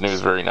times, and he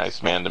was a very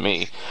nice man to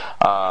me.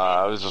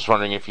 I was just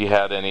wondering if you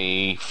had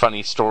any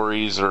funny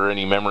stories or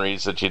any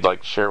memories that you'd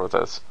like to share with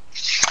us.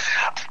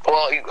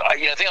 Well, the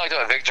thing I liked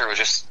about Victor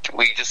was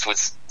we just would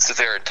sit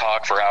there and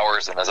talk for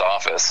hours in his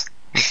office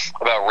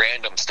about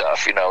random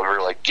stuff. We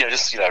were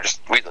just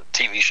read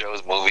TV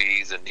shows,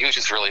 movies, and he was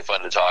just really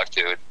fun to talk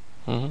to.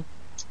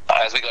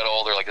 As we got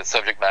older, the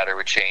subject matter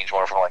would change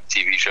more from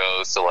TV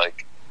shows to our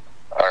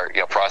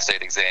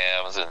prostate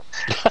exams and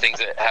things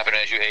that happen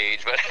as you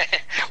age. But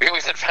we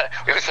always had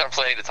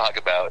plenty to talk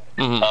about.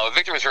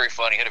 Victor was very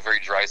funny. He had a very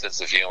dry sense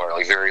of humor,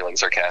 very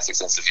sarcastic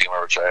sense of humor,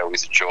 which I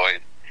always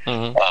enjoyed.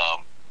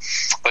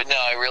 But no,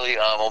 I really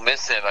will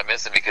miss him. I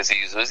miss him because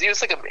he was a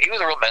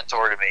real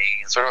mentor to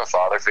me, sort of a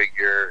father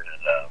figure.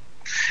 And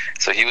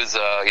so he was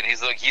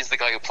he's the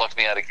guy who plucked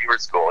me out of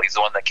Keyword School. He's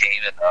the one that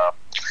came and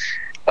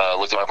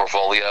looked at my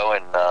portfolio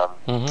and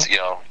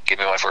gave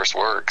me my first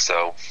work.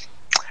 So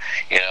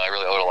I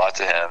really owed a lot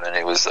to him, and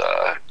it was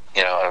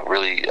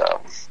really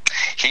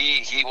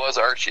he was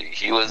Archie.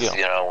 He was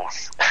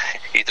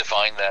he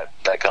defined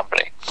that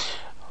company.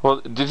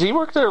 Well, did he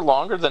work there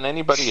longer than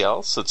anybody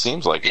else? It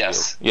seems like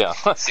yes. He did.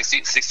 Yeah.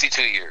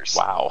 62 years.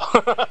 Wow.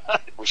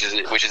 which is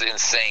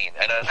insane.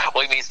 And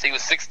he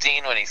was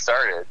 16 when he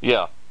started.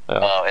 Yeah.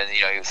 And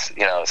he was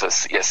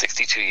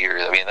 62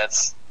 years. I mean,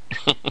 that's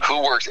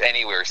who works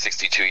anywhere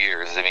 62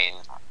 years. I mean,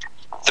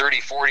 30,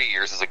 40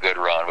 years is a good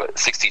run, but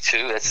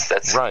 62,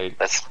 that's right.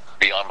 That's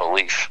beyond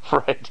belief.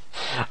 Right.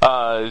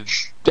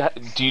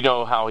 Do you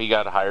know how he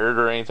got hired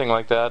or anything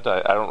like that?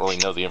 I don't really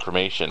know the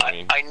information.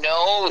 I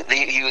know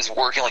he was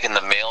working in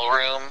the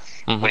mailroom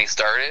when he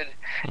started,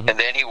 and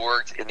then he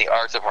worked in the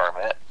art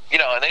department.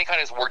 And then he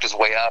kind of worked his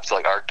way up to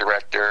art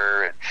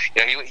director.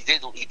 And,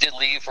 he did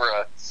leave for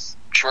a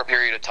short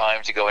period of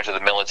time to go into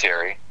the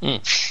military,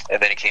 and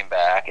then he came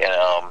back.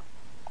 And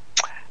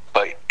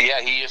but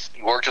yeah, he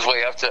worked his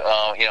way up to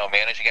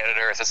managing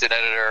editor, assistant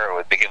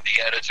editor, became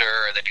the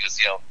editor, and then he was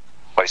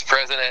vice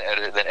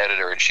president, then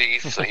editor in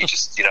chief. So he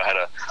just had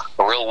a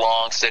real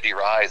long, steady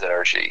rise at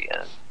Archie.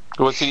 And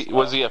was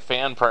he a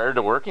fan prior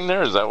to working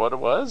there? Is that what it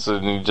was?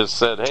 And he just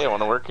said, "Hey, I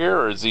want to work here,"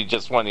 or is he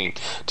just wanting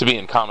to be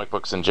in comic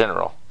books in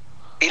general?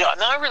 I'm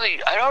not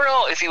really. I don't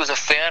know if he was a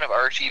fan of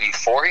Archie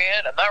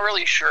beforehand. I'm not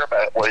really sure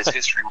about what his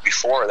history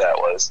before that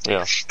was.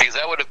 Yeah. Because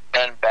that would have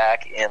been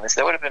back in the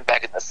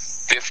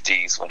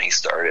 50s when he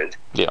started.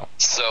 Yeah.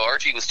 So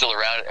Archie was still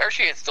around.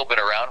 Archie had still been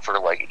around for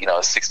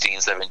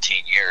 16,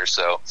 17 years.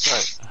 So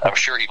right. I'm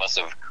sure he must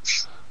have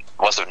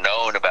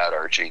known about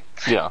Archie.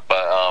 Yeah.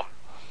 But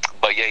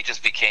yeah, he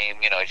just became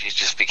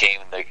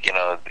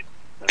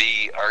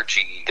the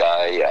Archie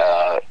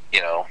guy.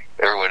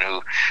 Everyone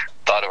who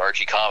thought of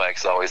Archie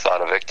Comics always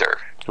thought of Victor.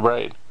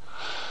 Right.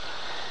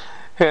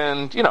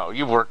 And,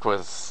 you've worked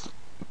with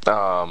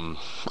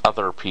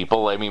other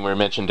people. I mean, we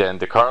mentioned Dan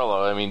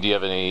DiCarlo. I mean, do you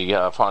have any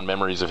fond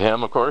memories of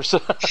him, of course?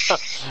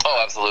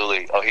 Oh,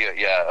 absolutely. Oh,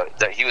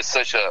 he was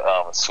such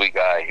a sweet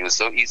guy. He was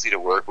so easy to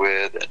work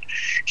with, and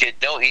he had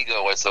no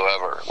ego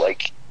whatsoever.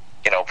 Like,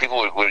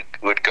 people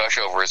would gush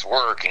over his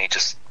work, and he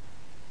just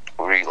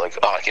would be like,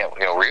 "Oh, I can't,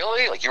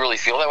 really? Like, you really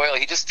feel that way?"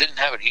 Like, he just didn't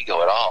have an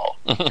ego at all,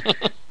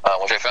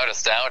 which I found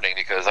astounding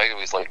because I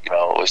always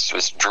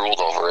was drooled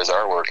over his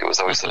artwork. It was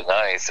always so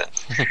nice, and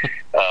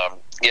I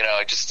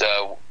just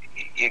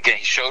again,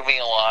 he showed me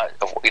a lot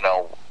of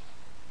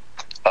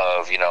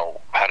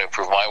how to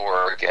improve my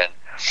work, and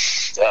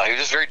he was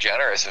just very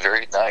generous and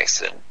very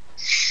nice. And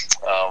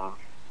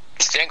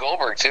Stan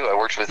Goldberg too. I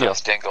worked with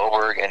Stan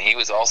Goldberg, and he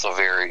was also a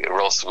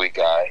real sweet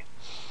guy,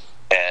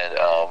 and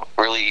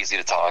really easy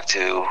to talk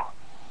to.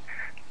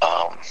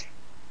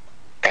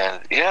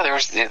 And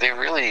they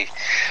really.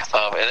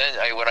 And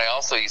then when I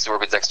also used to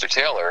work with Dexter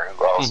Taylor,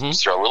 who also used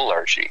to draw Little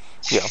Archie.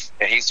 Yeah,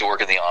 and he used to work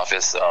in the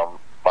office.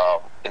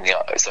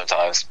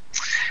 Sometimes.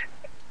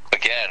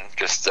 Again,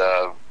 just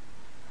a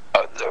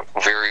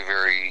very,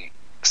 very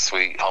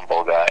sweet,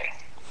 humble guy.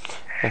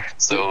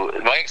 So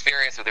in my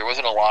experience, there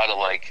wasn't a lot of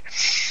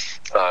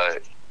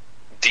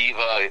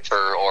diva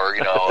or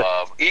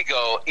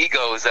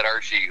egos at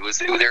Archie.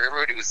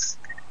 Everybody was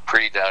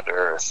pretty down to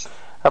earth.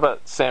 How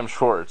about Sam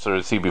Schwartz, or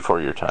is he before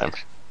your time?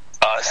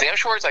 Sam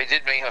Schwartz, I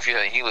did make him feel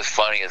he was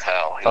funny as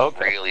hell. He was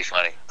really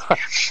funny.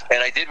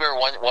 And I did remember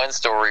one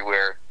story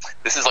where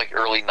this is like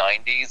early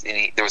 '90s,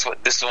 and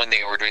this is when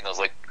they were doing those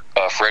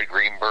Fred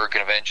Greenberg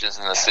conventions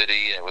in the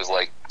city, and it was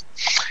like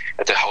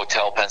at the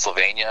Hotel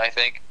Pennsylvania, I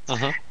think.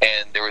 Mm-hmm.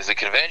 And there was a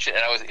convention,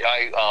 and I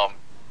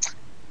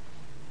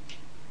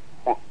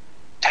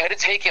had to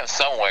take him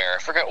somewhere.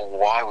 I forgot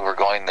why we were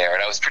going there,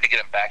 and I was trying to get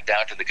him back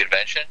down to the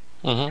convention.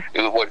 Mm-hmm.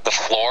 The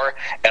floor,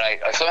 and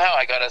somehow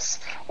I got us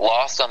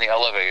lost on the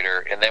elevator,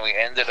 and then we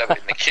ended up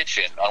in the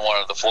kitchen on one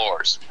of the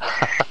floors.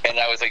 And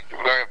I was we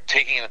were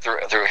taking him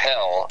through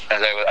hell,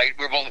 and I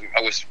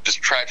was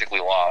just tragically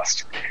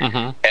lost. Mm-hmm.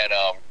 And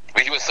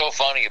but he was so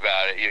funny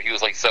about it. He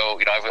was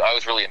I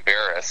was really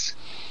embarrassed,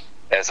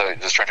 and so I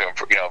was trying to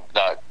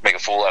not make a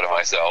fool out of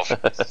myself.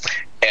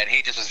 And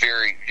he just was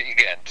very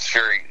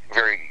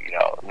very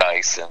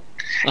nice, and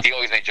he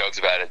always made jokes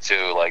about it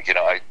too. He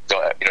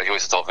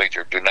always told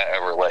Victor, "Do not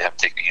ever let him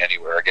take me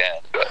anywhere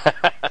again." But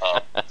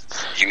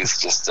he was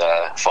just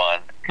fun,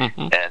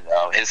 mm-hmm. And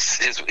he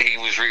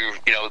was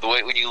the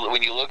way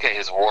when you look at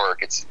his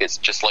work, it's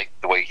just like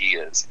the way he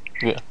is.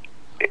 Yeah,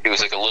 it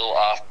was like a little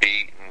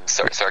offbeat and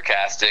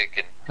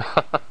sarcastic and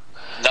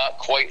not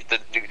quite the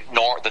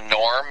norm.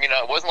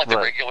 It wasn't like the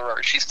regular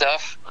Archie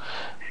stuff.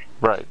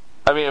 Right.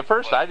 I mean, at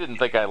first I didn't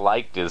think I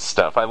liked his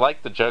stuff. I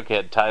liked the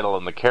Jughead title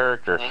and the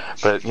character,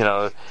 but,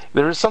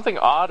 there was something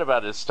odd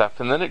about his stuff,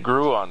 and then it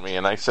grew on me,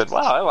 and I said,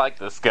 wow, I like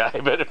this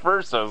guy. But at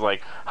first I was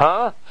like,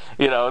 huh?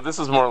 This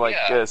is more like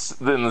this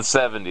in the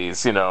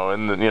 70s, in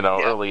the,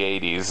 early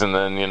 80s, and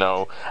then, and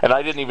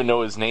I didn't even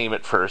know his name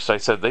at first. I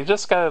said, they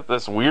just got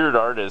this weird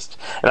artist,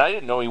 and I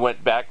didn't know he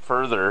went back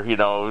further,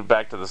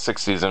 back to the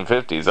 60s and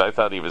 50s. I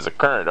thought he was a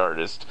current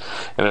artist,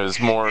 and it was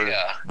more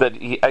that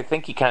I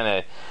think he kind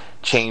of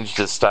changed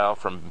his style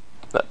from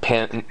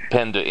pen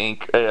to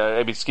ink,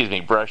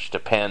 brush to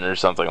pen or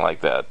something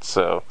like that.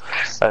 So,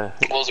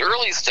 his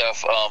early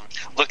stuff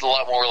looked a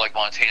lot more like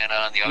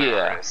Montana and the other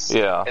artists.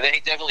 Yeah, and then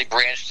he definitely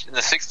branched in the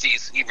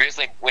 '60s. He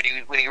basically, when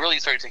he really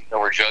started taking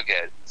over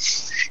Jughead,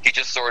 he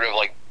just sort of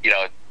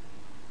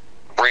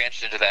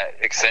branched into that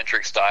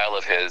eccentric style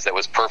of his that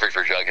was perfect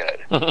for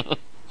Jughead.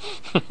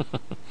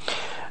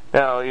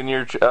 Now, in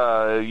your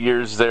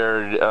years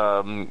there,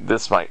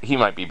 he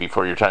might be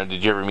before your time.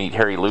 Did you ever meet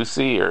Harry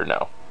Lucy, or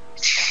no?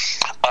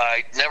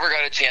 I never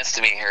got a chance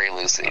to meet Harry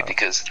Lucy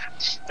because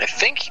I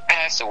think he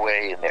passed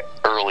away in the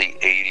early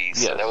 '80s.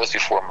 Yes. So that was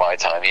before my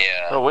time.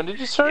 Yeah. Oh, when did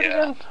you start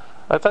again?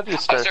 I thought you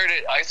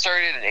started. I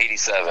started in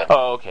 '87.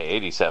 Oh, okay,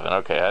 '87.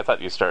 Okay, I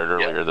thought you started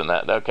earlier than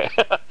that. Okay,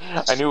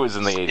 I knew it was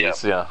in the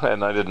 '80s. Yeah,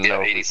 and I didn't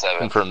know. '87.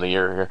 Confirm the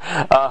year here.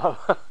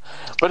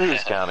 But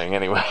who's counting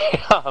anyway?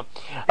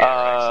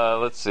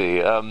 Let's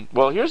see.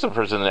 Well, here's a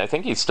person that I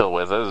think he's still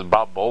with us,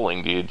 Bob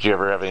Bowling. Did you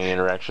ever have any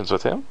interactions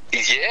with him?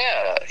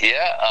 Yeah.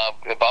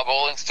 Bob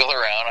Bowling's still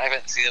around. I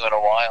haven't seen him in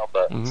a while,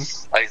 but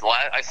I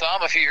saw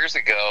him a few years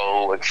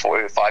ago, like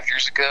 4 or 5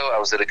 years ago. I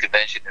was at a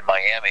convention in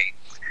Miami.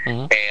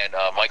 Mm-hmm. And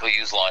Michael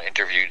Uslan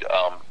interviewed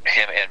him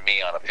and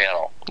me on a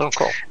panel. Oh,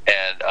 cool.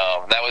 And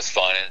that was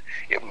fun.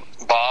 And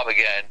Bob,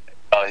 again,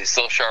 he's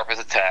still sharp as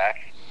a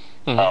tack,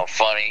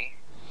 funny.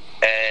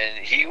 And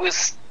he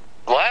was,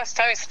 last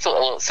time he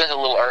sent a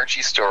little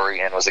Archie story,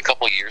 and it was a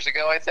couple years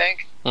ago, I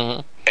think.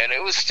 Mm-hmm. And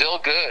it was still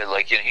good.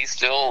 He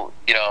still,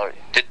 he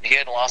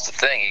hadn't lost a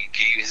thing.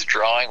 His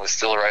drawing was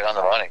still right on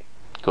the money.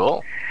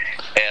 Cool.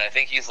 And I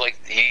think he's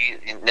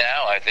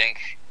now, I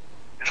think,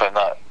 if I'm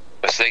not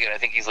mistaken, I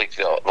think he's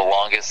the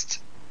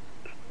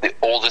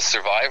oldest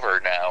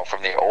survivor now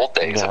from the old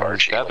days of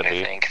Archie. I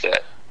think so.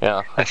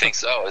 I think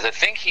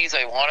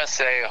I want to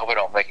say, I hope I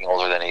don't make him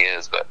older than he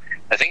is, but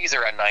I think he's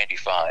around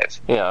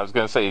 95. Yeah, I was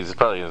going to say he's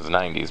probably in his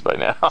 90s by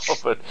now,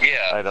 but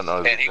Yeah, I don't know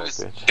his and he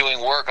exact was age. doing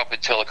work up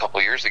until a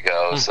couple years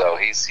ago, so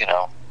he's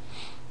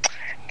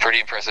pretty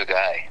impressive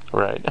guy.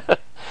 Right.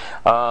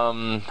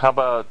 How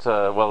about,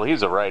 well,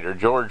 he's a writer.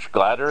 George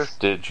Glatter,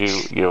 did you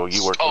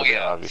worked Oh, with him,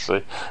 yeah.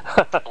 obviously.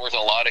 Worked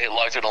a lot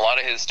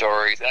of his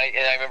stories, and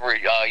I remember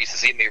used to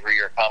see him every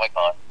year at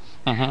Comic-Con.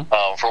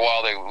 Mm-hmm. For a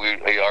while,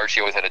 Archie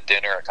always had a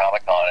dinner at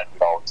Comic-Con, and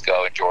we'd always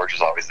go, and George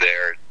was always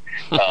there.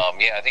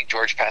 Yeah, I think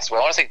George passed away.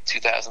 I want to say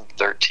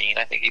 2013.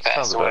 I think he passed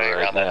Sounds about away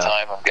right, around that yeah.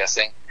 time. I'm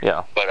guessing.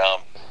 Yeah. But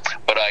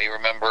I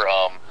remember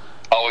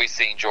always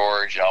seeing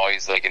George and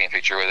always getting a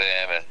picture with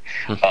him,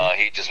 and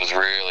he just was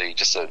really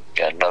just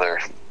another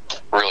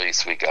really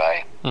sweet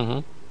guy.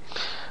 Mm-hmm.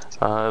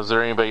 Is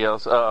there anybody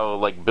else? Oh,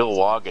 like Bill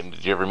Wagen.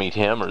 Did you ever meet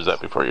him, or is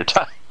that before your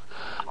time?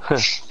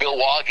 Bill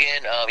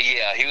Wagen,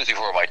 yeah, he was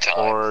before my time.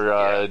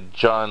 Or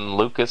John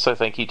Lucas, I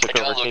think he took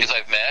over. John Lucas,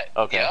 I've met.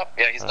 Okay.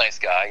 Yeah, he's a nice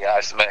guy. Yeah, I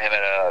just met him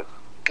at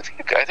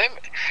I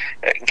think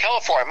in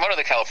California, one of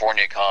the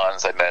California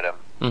cons. I met him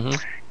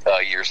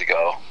years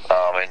ago,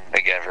 and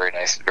again, very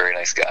nice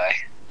guy.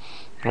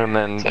 And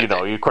then,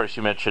 of course,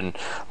 you mentioned,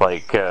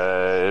 like,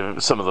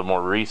 some of the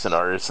more recent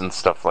artists and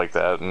stuff like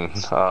that, and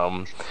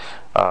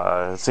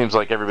it seems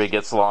like everybody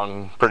gets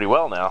along pretty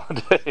well now,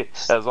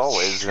 as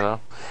always, Yeah,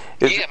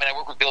 I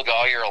work with Bill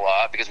Collier a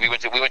lot, because we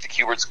went to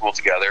Kubert School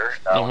together.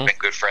 We've been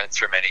good friends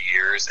for many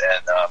years,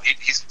 and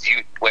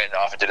he went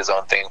off and did his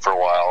own thing for a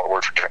while,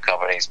 worked for different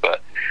companies,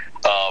 but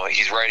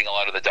he's writing a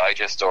lot of the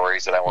digest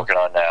stories that I'm working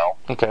on now.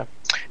 Okay.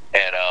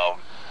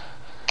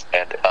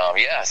 And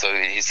yeah, so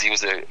he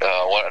was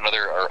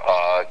another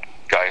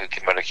guy who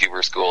came out of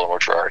Kubert School and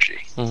worked for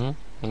Archie.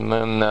 Mm-hmm. And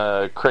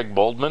then Craig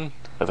Boldman,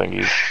 I think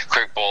he's...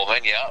 Craig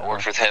Boldman, yeah,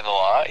 worked with him a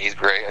lot. He's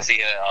great. I see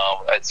him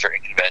at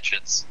certain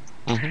conventions.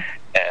 Mm-hmm.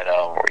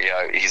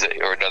 And he's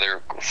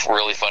another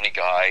really funny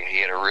guy. He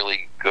had a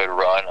really good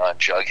run on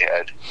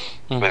Jughead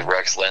with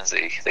Rex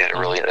Lindsay. They had a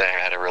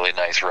really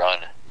nice run.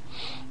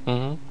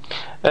 Mm-hmm.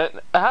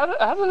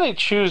 How do they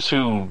choose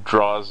who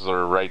draws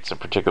or writes a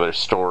particular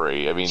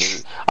story? I mean,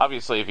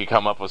 obviously, if you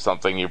come up with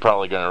something, you're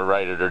probably going to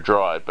write it or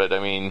draw it. But I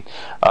mean,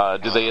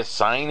 do they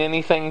assign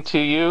anything to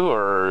you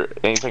or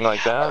anything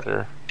like that?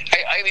 Or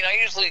I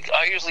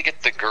usually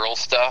get the girl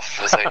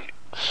stuff, as I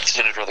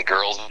tend to draw the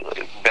girls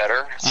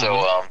better. So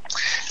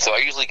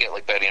I usually get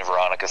like Betty and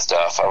Veronica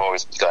stuff. I've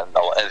always done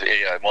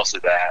mostly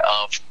that.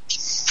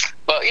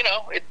 But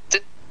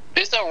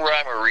there's no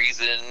rhyme or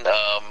reason.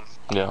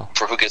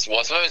 For who gets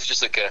what. Sometimes it's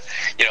just like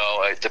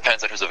it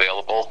depends on who's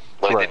available.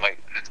 Like right. they might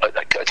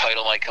a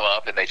title might come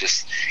up and they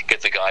just get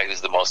the guy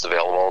who's the most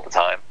available all the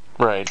time.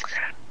 Right.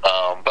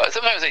 But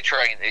sometimes they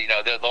try and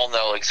they'll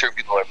know like certain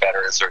people are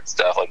better at certain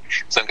stuff. Like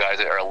some guys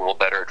are a little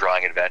better at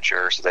drawing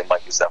adventure, so they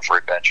might use them for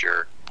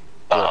adventure.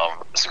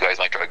 Some guys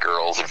might draw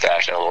girls and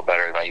fashion a little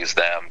better, they might use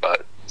them.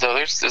 But so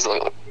there's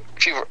a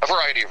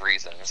variety of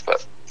reasons.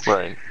 But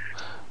right.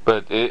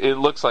 But it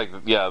looks like,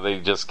 they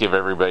just give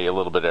everybody a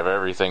little bit of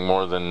everything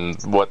more than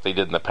what they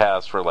did in the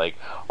past, where, like,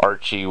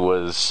 Archie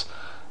was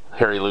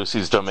Harry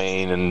Lucy's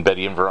domain, and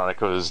Betty and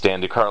Veronica was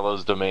Dan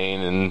DiCarlo's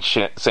domain, and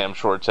Sam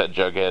Schwartz had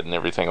Jughead and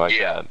everything like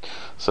that.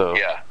 So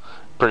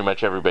pretty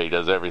much everybody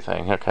does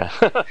everything. Okay.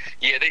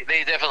 Yeah,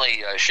 they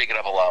definitely shake it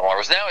up a lot more.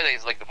 Whereas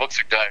nowadays, like, the books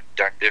are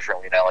done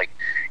differently now. Like,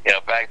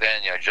 back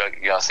then,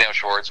 Sam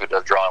Schwartz would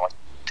have drawn, like,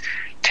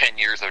 10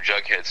 years of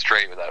Jughead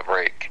straight without a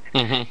break.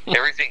 Mm-hmm.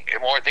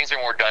 Things are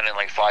more done in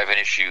like 5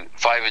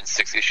 and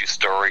 6 issue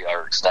story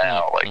arcs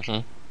now,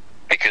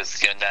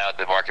 because now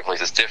the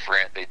marketplace is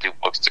different. They do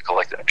books to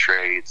collect on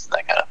trades and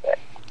that kind of thing.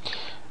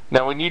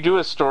 Now, when you do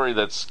a story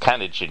that's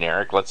kind of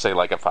generic, let's say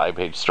like a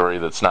 5-page story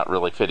that's not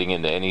really fitting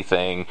into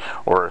anything,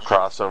 or a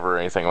crossover or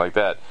anything like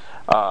that,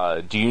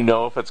 do you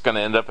know if it's going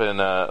to end up in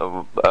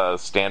a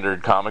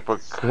standard comic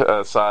book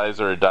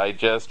size or a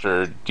digest,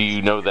 or do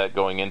you know that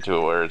going into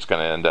it where it's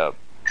going to end up?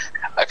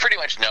 I pretty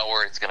much know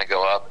where it's going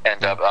to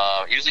end up.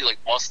 Usually, like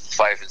most of the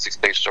 5 and 6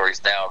 page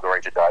stories now go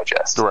right to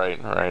digest. Right.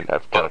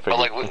 I've kind of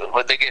figured.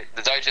 But they get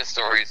the digest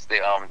stories. They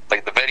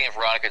like the Betty and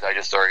Veronica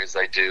digest stories.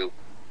 I do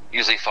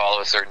usually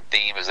follow a certain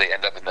theme as they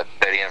end up in the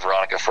Betty and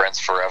Veronica Friends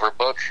Forever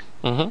book.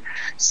 Mm-hmm.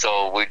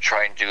 So we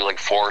try and do like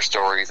 4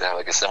 stories that have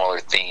like a similar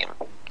theme.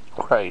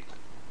 Right.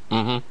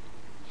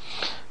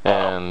 Mm-hmm.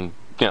 And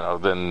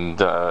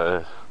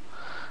then.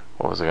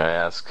 What was I going to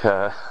ask?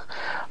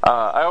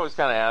 I always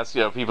kind of ask,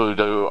 people who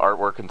do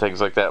artwork and things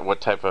like that, what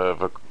type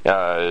of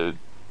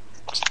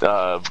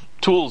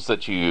tools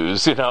that you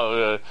use,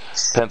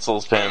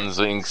 pencils, pens,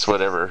 inks,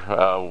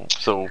 whatever.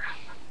 So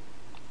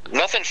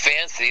nothing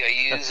fancy. I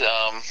use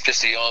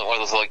just one of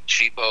those like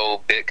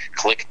cheapo Bic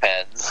Click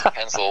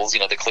pencils.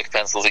 The Click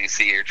pencils that you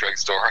see at your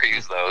drugstore. I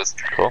use those.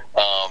 Cool.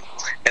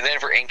 And then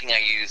for inking, I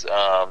use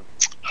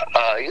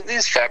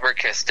these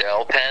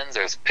Faber-Castell pens.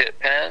 There's Pitt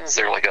pens.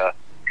 They're like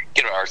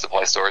art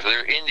supply stores.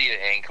 They're India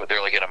ink, but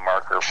they're like in a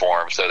marker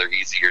form, so they're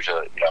easier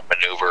to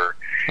maneuver.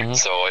 Mm-hmm.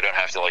 So I don't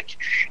have to like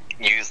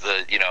use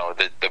the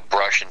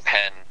brush and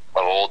pen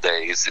of old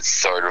days. It's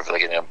sort of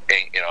like in a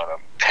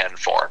pen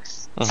form.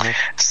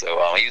 Mm-hmm. So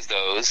I use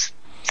those.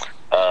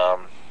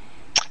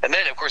 And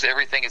then, of course,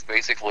 everything is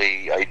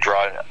basically I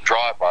draw it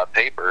on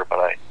paper, but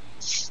I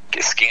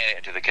scan it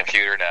into the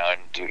computer now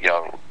and do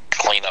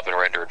clean up and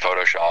render in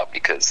Photoshop,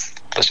 because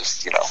that's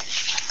just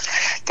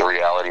the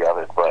reality of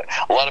it. But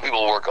a lot of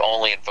people work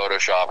only in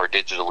Photoshop or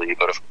digitally.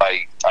 But if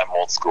I'm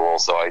old school,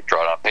 so I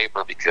draw it on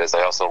paper because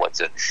I also like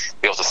to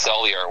be able to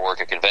sell the artwork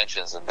at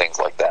conventions and things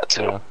like that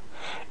too. Yeah.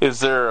 Is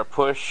there a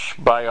push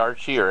by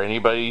Archie or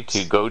anybody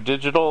to go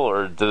digital,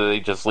 or do they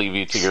just leave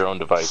you to your own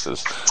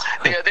devices?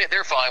 Yeah,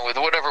 they're fine with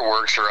whatever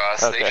works for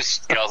us. Okay. They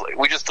just,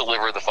 we just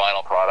deliver the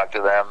final product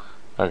to them.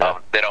 Okay.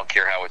 They don't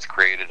care how it's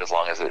created as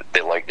long as the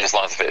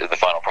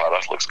final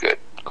product looks good.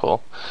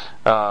 Cool.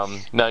 Now,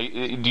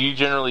 do you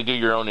generally do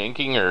your own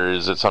inking, or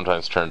is it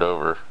sometimes turned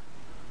over?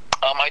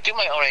 I do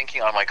my own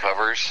inking on my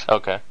covers.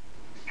 Okay.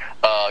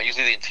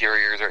 Usually the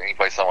interiors are inked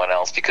by someone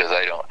else because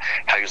I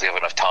usually have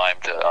enough time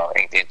to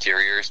ink the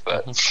interiors.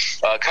 But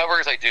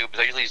covers I do,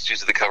 because I usually just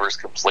use the covers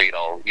complete.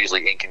 I'll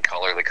usually ink and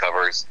color the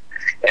covers,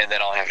 and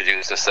then all I have to do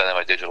is just send them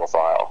a digital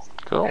file.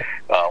 Cool.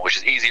 Which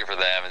is easier for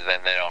them, and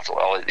then they don't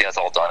have to. It's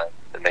all done,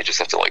 and they just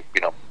have to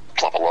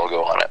plop a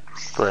logo on it.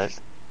 Right.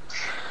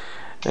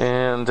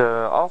 And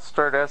I'll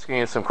start asking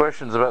you some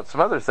questions about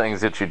some other things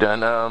that you've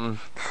done.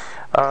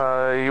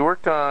 You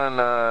worked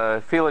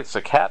on Felix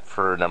the Cat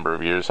for a number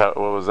of years. What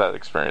was that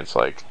experience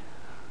like?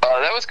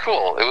 That was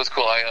cool. It was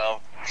cool. I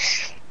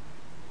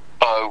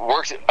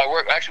worked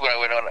actually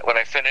when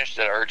I finished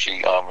at Archie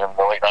in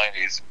the late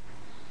 '90s.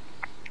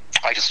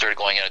 I just started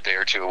going in a day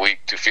or two a week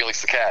to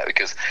Felix the Cat,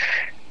 because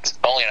it's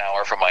only an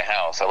hour from my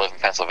house. I live in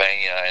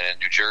Pennsylvania, and in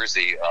New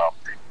Jersey,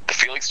 the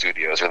Felix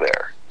Studios are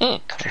there.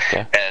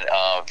 Okay.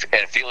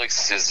 And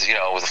Felix is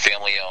was a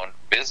family-owned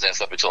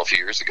business up until a few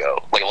years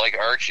ago, like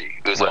Archie,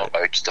 who was owned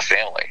by just a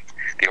family,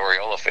 the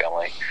Oriola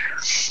family.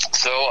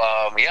 So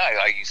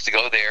I used to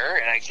go there,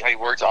 and I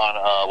worked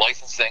on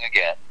licensing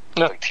again.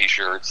 Like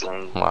T-shirts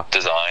and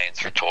designs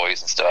for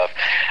toys and stuff.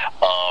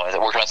 I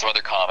worked on some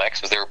other comics,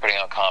 because they were putting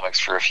out comics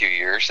for a few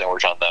years, and I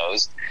worked on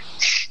those.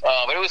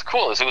 But it was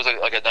cool. It was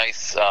like a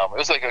nice, it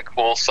was like a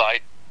cool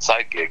side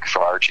gig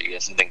from Archie,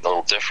 and something a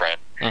little different.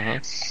 Mm-hmm.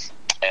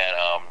 And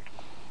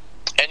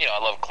I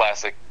love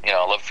classic. I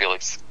love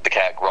Felix the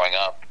Cat growing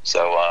up.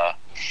 So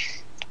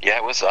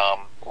it was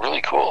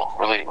really cool,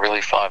 really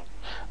really fun.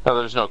 No,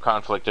 there's no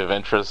conflict of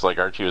interest, like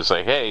Archie was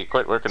like, hey,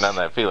 quit working on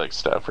that Felix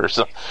stuff, or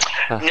something.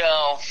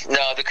 No,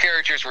 the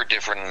characters were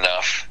different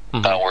enough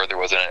where there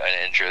wasn't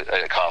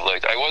a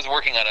conflict. I was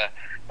working on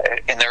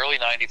in the early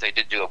 90s, I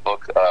did do a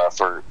book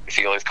for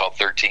Felix called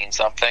 13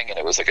 something, and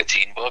it was like a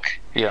teen book.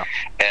 Yeah.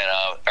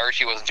 And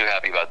Archie wasn't too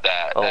happy about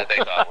that. Oh. That they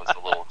thought was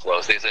a little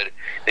close. They said,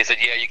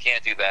 yeah, you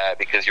can't do that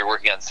because you're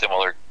working on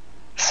similar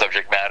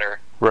subject matter.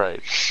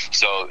 Right.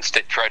 So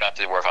try not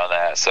to work on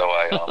that. So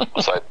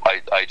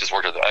I just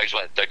worked on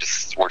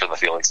the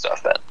Felix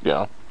stuff then.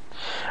 Yeah.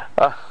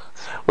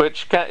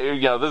 Which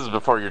this is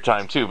before your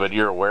time too, but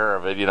you're aware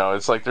of it.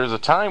 It's like there's a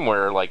time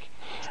where like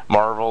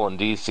Marvel and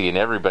DC and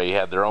everybody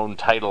had their own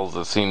titles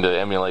that seemed to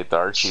emulate the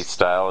Archie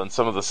style, and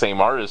some of the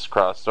same artists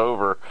crossed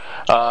over.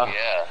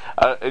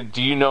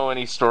 Do you know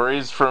any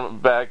stories from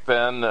back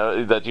then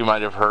that you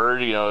might have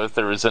heard? If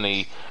there was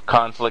any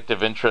conflict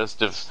of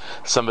interest, if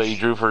somebody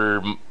drew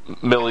for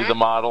Millie the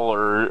Model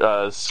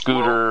or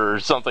Scooter or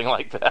something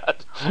like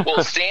that.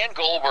 Well, Stan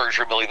Goldberg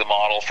drew Millie the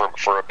Model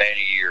for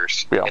many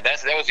years, and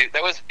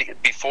that was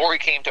before he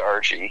came to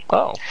Archie.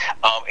 Oh,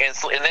 and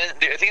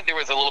then I think there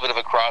was a little bit of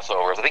a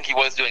crossover. I think he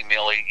was doing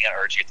Millie and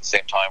Archie at the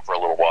same time for a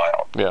little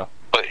while. Yeah,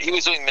 but he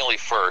was doing Millie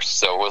first,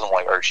 so it wasn't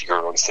like Archie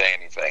could really say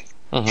anything.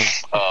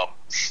 Mm-hmm.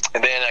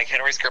 And then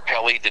Henry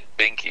Scarpelli did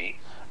Binky,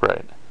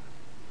 right?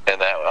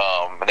 And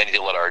then he did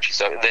a lot of Archie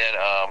stuff. And then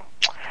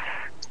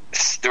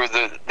there was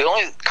the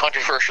only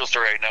controversial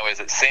story I know is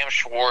that Sam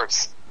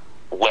Schwartz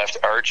left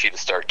Archie to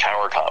start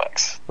Tower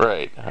Comics.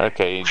 Right.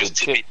 Okay. Which was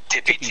Tippy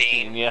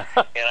Teen. Yeah.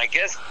 And I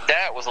guess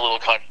that was a little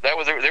there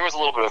was a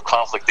little bit of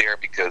conflict there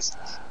because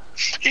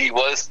he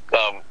was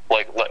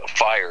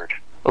fired.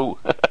 Oh.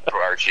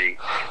 For Archie,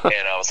 and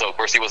so of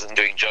course he wasn't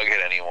doing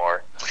Jughead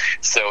anymore.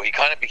 So he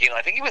kind of became,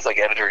 I think he was like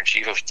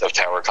editor-in-chief of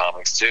Tower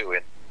Comics too.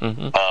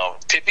 And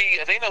Tippy,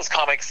 I think those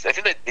comics, I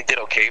think they did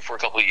okay for a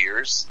couple of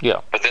years.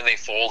 Yeah. But then they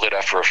folded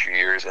after a few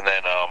years, and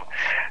then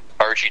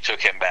Archie took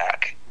him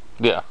back.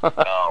 Yeah.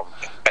 I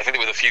think there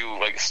was a few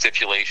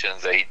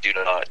stipulations that he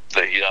not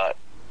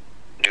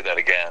do that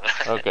again.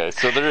 Okay,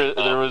 so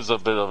there was a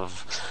bit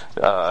of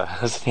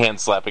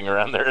hand slapping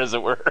around there, as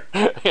it were.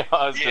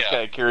 I was just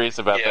kind of curious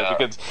about that,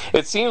 because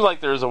it seemed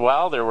like there was a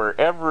while there where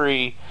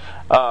every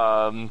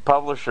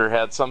publisher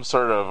had some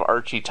sort of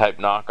Archie type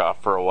knockoff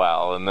for a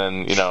while, and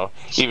then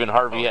even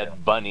Harvey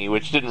had Bunny,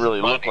 which didn't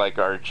really look like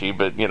Archie,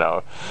 but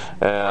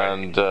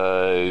and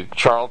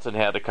Charlton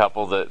had a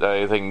couple that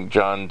I think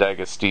John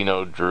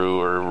D'Agostino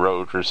drew or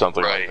wrote or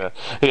something like that.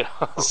 Yeah,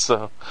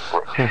 so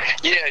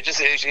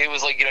it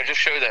was like just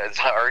show that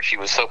Archie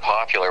was so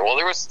popular. Well,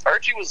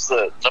 Archie was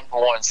the number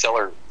one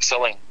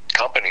selling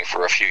company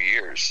for a few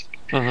years.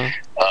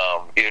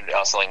 Even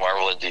outselling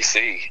Marvel and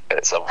DC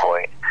at some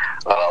point.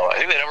 I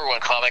think the number one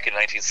comic in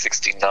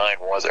 1969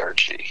 was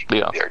Archie,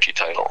 the Archie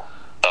title.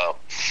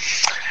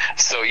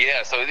 So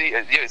it's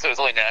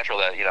only natural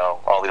that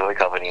all the other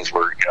companies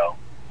were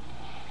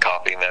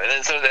copying them, and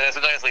then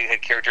sometimes they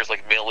had characters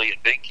like Millie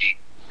and Binky,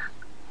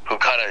 who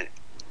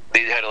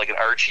they had like an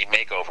Archie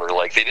makeover.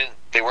 Like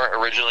they weren't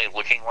originally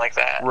looking like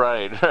that.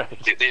 Right.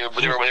 They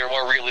were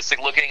more realistic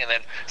looking, and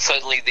then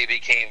suddenly they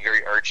became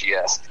very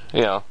Archie-esque.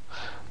 Yeah.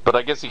 But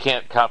I guess you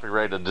can't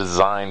copyright a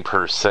design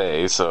per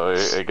se, so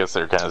I guess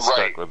they're kind of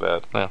stuck with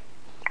that. Yeah.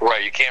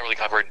 Right, you can't really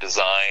copyright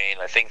design.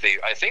 I think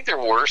there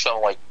were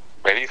some, like,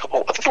 maybe a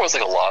couple. I think there was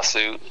like a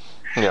lawsuit.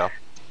 Yeah.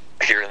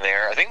 Here and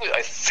there. I think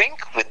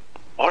with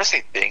I want to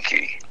say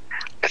Binky.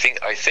 I think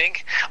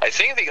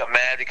they got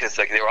mad because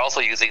like they were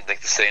also using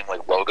like the same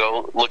like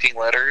logo looking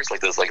letters, like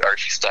those like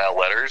Archie style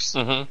letters,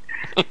 and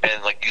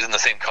like using the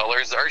same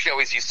colors. Archie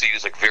always used to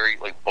use like very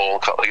like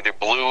bold, like they're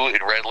blue and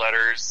red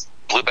letters,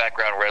 blue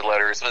background, red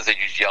letters. Sometimes they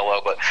use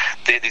yellow, but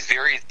they had these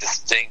very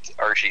distinct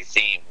Archie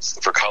themes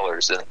for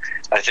colors, and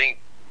I think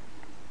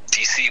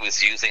DC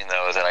was using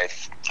those, and I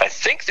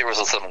think there was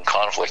some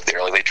conflict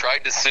there. Like they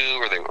tried to sue,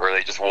 or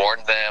they just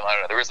warned them. I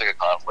don't know. There was like a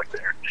conflict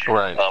there,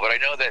 right? But I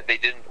know that they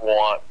didn't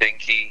want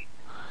Binky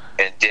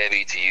and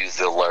Debbie to use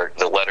the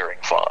lettering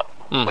font.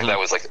 Like that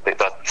was like they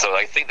thought. So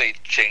I think they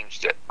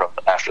changed it from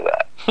after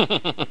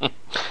that.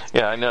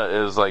 Yeah, I know.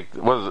 It was like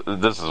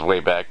this is way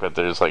back, but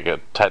there's like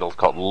a title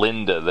called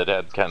Linda that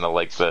had kind of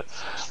like the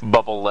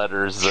bubble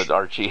letters that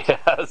Archie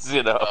has.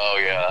 Oh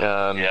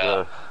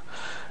yeah.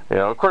 And,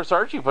 of course,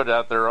 Archie put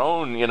out their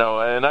own, and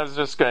I was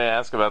just going to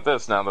ask about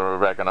this now that we're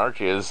back on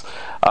Archie, is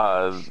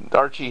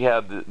Archie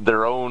had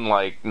their own,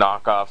 like,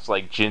 knockoffs,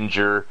 like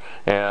Ginger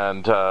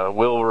and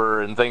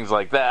Wilbur and things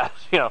like that,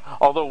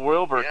 although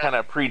Wilbur kind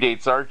of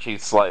predates Archie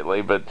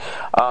slightly, but...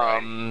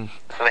 And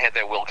they had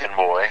that Wilkin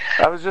boy.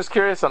 I was just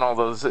curious on all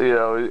those,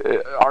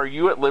 are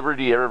you at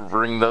liberty to ever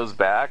bring those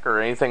back or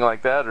anything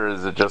like that, or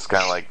is it just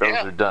kind of like,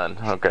 those are done?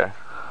 Okay.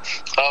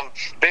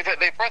 They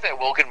brought that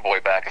Wilkin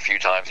boy back a few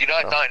times.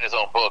 Not in his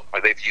own book,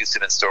 but they've used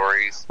him in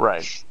stories.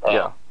 Right. And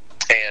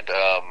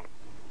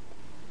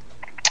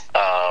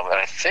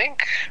I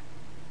think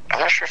I'm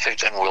not sure if they've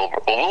done Wilbur.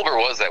 Well, Wilbur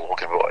was that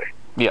Wilkin boy.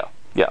 Yeah,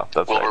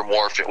 that's Wilbur right.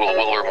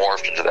 Wilbur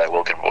morphed into that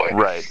Wilkin boy.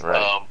 Right.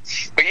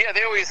 But yeah,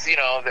 they always, they're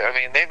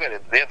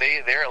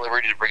at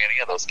liberty to bring any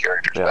of those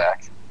characters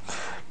back.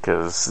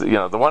 Because,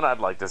 the one I'd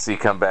like to see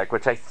come back,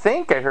 which I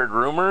think I heard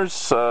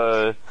rumors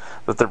that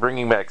they're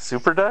bringing back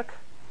Super Duck.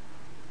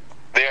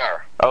 They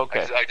are.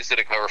 Okay. I just did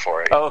a cover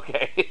for it.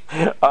 Okay.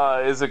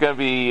 Is it going to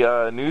be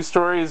news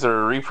stories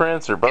or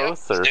reprints or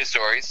both? Yep, or? News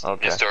stories.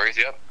 Okay. News stories,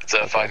 yep. It's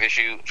a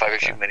five-issue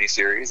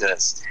miniseries, and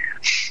it's,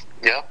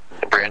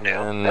 brand new.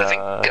 And, I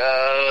think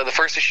the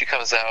first issue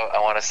comes out, I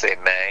want to say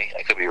May.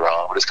 I could be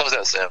wrong, but it comes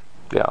out soon.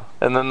 Yeah.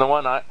 And then the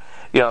one I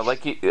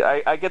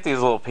get these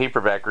little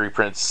paperback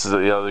reprints,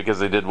 because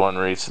they did one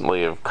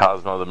recently of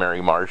Cosmo the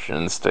Merry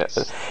Martian.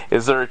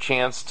 Is there a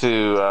chance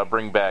to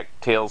bring back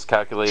Tales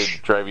Calculated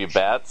to Drive You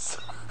Bats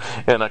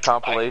in a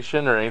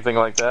compilation or anything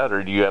like that,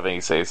 or do you have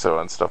any say-so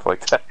on stuff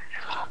like that?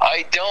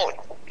 I don't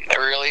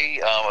really.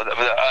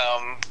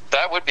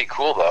 That would be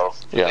cool, though.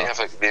 Yeah.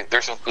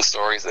 There's some cool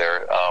stories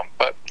there.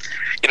 But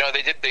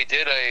they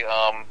did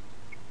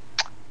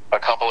a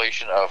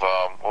compilation of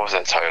what was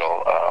that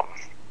title?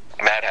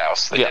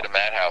 Madhouse. They did a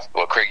Madhouse.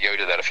 Well, Craig Yo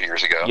did that a few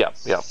years ago.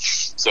 Yeah.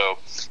 So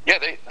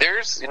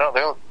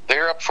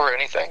they're up for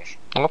anything.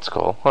 That's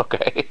cool.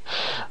 Okay.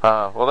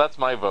 Well, that's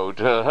my vote.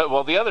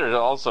 Well, the other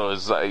also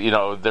is,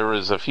 there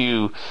was a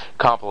few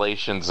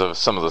compilations of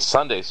some of the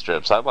Sunday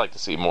strips. I'd like to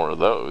see more of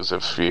those.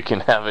 If you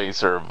can have any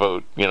sort of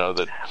vote,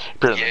 that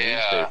appear in the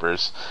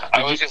newspapers.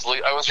 I was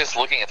just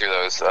looking through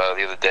those the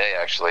other day,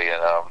 actually,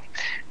 and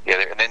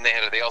and then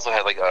they also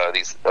had like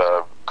these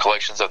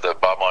collections of the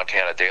Bob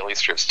Montana daily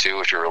strips too,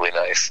 which are really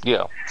nice.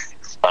 Yeah.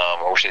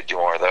 I wish I'd do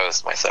more of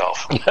those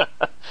myself.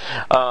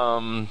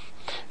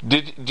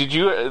 Did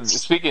you,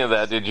 speaking of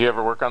that, did you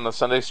ever work on the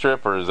Sunday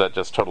strip, or is that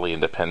just totally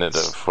independent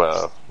of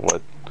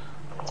what?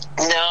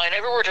 No, I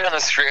never worked on the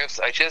strips.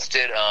 I just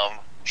did. I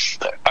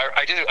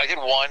did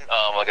one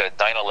like a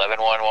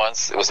 9/11 one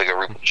once. It was like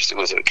it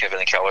was a Kevin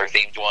and Keller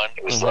themed one.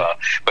 It was,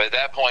 but at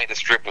that point the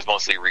strip was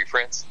mostly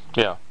reprints.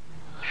 Yeah.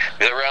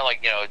 Around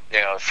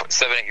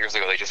 7-8 years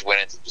ago, they just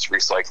went into just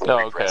recycling.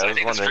 Oh, okay. I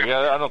was wondering.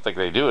 I don't think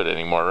they do it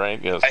anymore, right?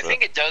 Yes, I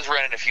think it does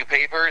run in a few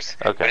papers,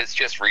 but it's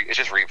just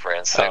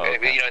reprints. There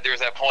was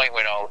that point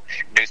when all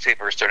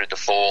newspapers started to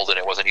fold, and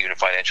it wasn't even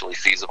financially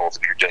feasible to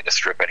be doing a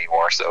strip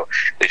anymore, so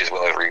they just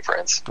went with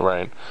reprints.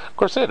 Right. Of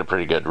course, they had a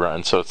pretty good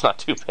run, so it's not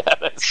too bad,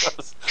 I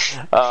suppose. He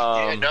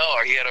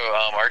had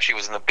Archie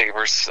was in the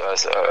papers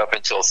up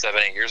until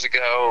 7-8 years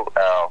ago.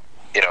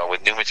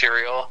 With new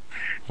material,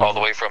 all the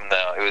way from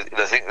I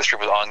think the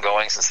strip was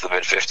ongoing since the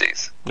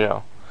mid-50s.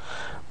 Yeah,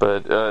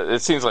 but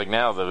it seems like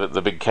now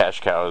the big cash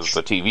cow is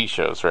the TV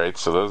shows, right?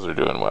 So those are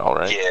doing well,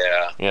 right?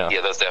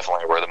 Yeah, that's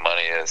definitely where the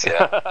money is.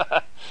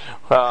 Yeah.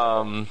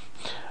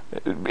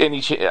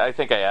 I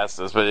think I asked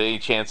this, but any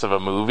chance of a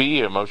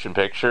movie, a motion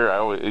picture?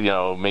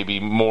 Maybe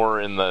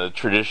more in the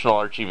traditional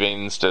Archie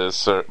vein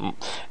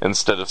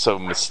instead of so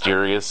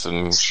mysterious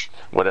and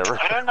whatever.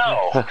 I don't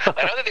know.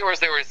 I know that there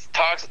was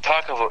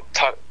talk of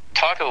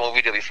a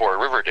movie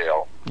before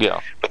Riverdale.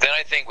 Yeah. But then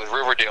I think with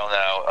Riverdale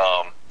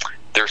now,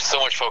 there's so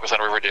much focus on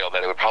Riverdale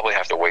that it would probably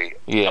have to wait.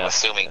 Yeah. I'm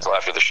assuming until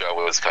after the show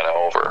was kind of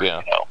over.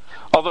 Yeah.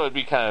 Although it'd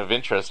be kind of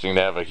interesting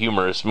to have a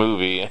humorous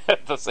movie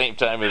at the same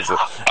time as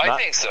I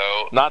think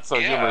so. Not so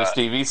humorous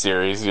TV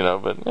series,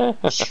 but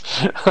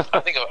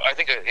I think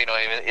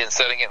in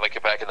setting it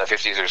like back in the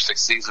 50s or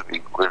 60s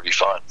would be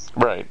fun.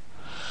 Right.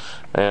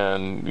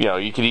 And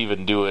you could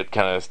even do it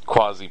kind of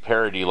quasi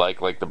parody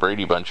like the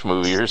Brady Bunch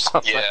movie or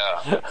something.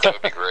 Yeah, that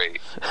would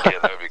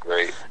be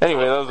great.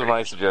 Anyway, those are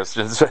my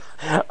suggestions. A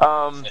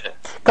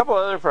couple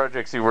other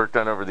projects you worked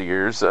on over the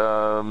years.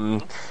 You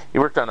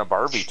worked on a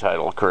Barbie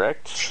title,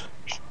 correct?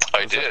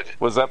 I did.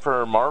 Was that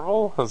for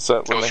Marvel? It was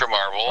for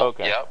Marvel.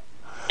 Okay.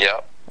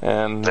 Yep.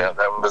 And that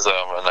was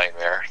a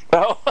nightmare.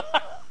 Oh.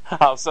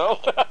 How so?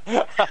 I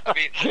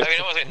mean,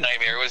 it wasn't a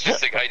nightmare. It was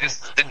just I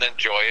just didn't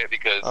enjoy it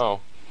because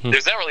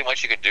there's not really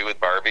much you can do with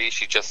Barbie.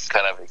 She just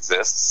kind of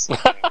exists and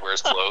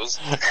wears clothes.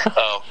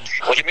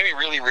 It made me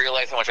really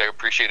realize how much I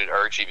appreciated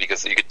Archie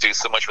because you could do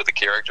so much with the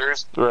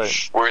characters. Right.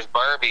 Whereas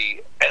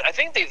Barbie, and I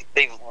think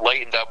they've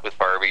lightened up with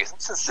Barbie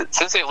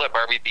since they've let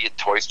Barbie be in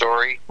Toy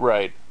Story.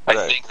 Right. I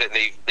think that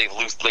they've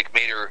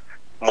made her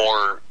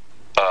more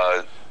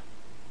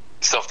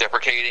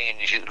self-deprecating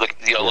and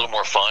a little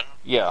more fun.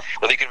 Yeah.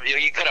 But you can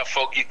kind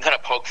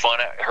of poke fun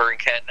at her and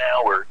Ken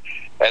now, where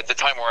at the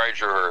time where I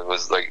drew her, it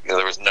was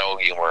there was no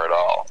humor at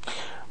all.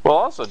 Well,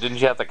 also, didn't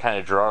you have to kind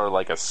of draw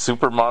like a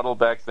supermodel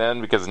back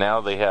then? Because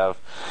now they have,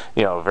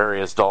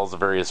 various dolls of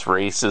various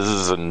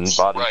races and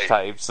body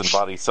types and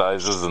body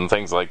sizes and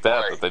things like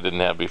that they didn't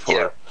have before.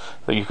 Yeah.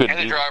 So you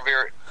couldn't draw a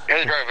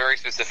very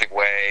specific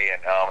way,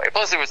 and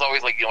plus it was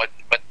always you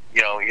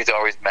had to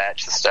always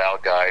match the style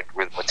guide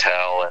with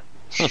Mattel, and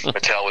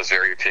Mattel was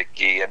very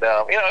picky, and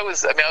I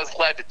was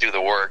glad to do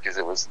the work because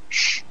it was,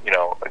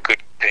 a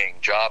good paying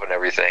job and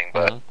everything,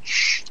 but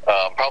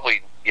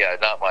probably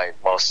not my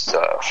most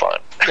fun.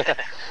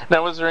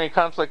 Now, was there any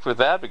conflict with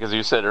that? Because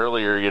you said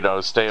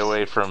earlier, stay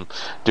away from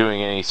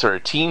doing any sort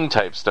of teen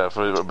type stuff,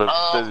 but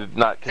did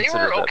not consider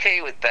that.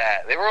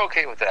 They were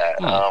okay with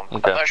that.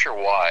 Okay. I'm not sure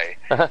why.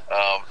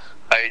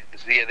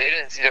 They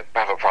didn't seem to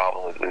have a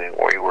problem with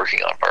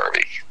working on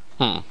Barbie.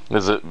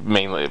 Is it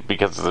mainly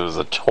because there was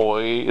a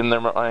toy in their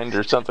mind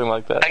or something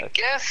like that? I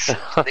guess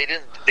they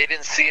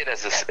didn't see it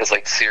as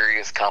like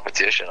serious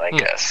competition. I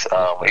guess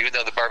even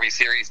though the Barbie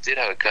series did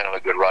have kind of a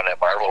good run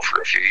at Marvel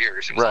for a few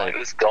years, it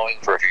was going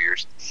for a few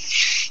years.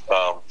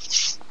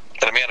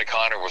 And Amanda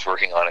Conner was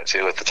working on it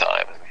too at the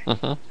time.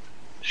 Mm-hmm.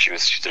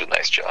 She did a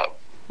nice job.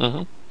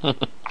 Mm-hmm.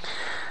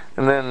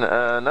 And then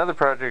another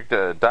project,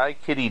 Die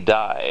Kitty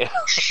Die.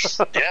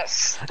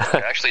 Yes.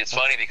 Actually, it's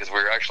funny because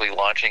we're actually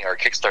launching our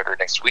Kickstarter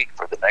next week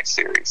for the next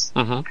series.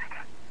 Mm-hmm.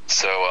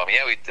 So,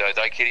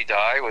 Die Kitty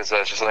Die was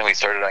just something we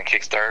started on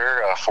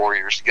Kickstarter 4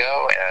 years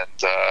ago and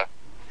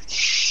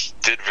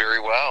did very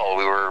well.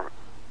 We were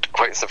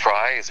quite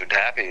surprised and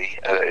happy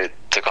it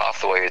took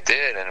off the way it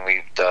did, and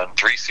we've done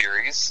 3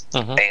 series,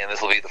 and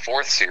this will be the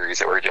 4th series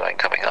that we're doing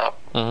coming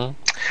up. Mm-hmm.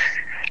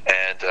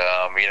 And,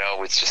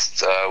 it's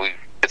just...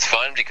 it's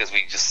fun because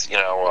we just,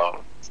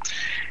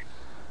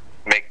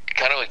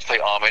 play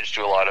homage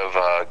to a lot of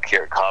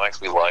comics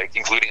we like,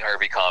 including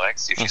Harvey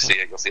Comics. If you see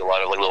it, you'll see a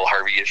lot of little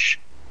Harvey-ish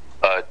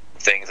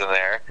things in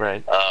there.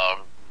 Right.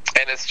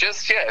 And it's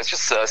just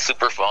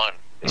super fun.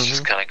 It's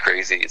just kind of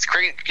crazy. It's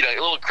crazy,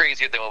 a little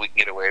crazier than what we can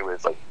get away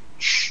with, like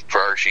for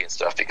Archie and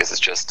stuff, because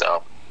it's just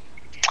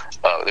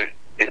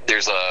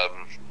there's a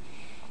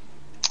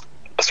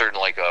certain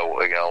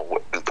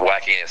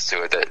wackiness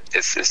to it that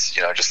is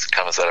just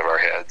comes out of our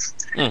heads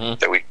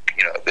that we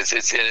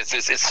it's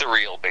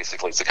surreal.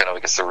 Basically, it's kind of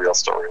like a surreal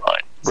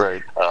storyline,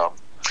 right?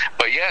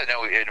 But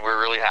and we're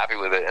really happy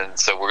with it, and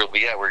so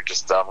we're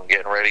just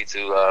getting ready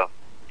to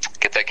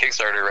get that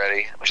Kickstarter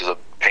ready, which is a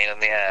pain in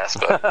the ass,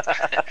 but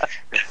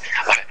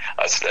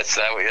that's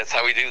how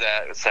we do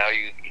that.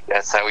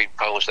 That's how we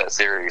publish that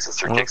series. It's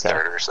through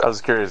Kickstarter. So. I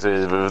was curious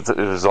if it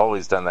was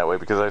always done that way,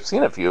 because I've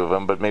seen a few of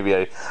them, but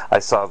maybe I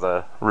saw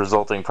the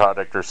resulting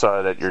product or saw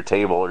it at your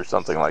table or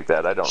something like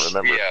that. I don't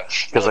remember. Yeah,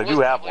 because I do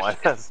have one.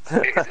 It's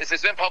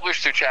been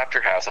published through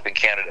Chapter House up in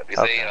Canada.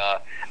 Because they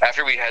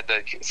after we had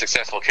the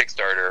successful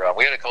Kickstarter,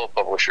 we had a couple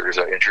publishers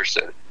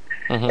interested.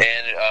 Mm-hmm.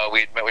 And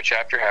we had met with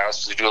Chapter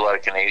House to do a lot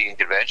of Canadian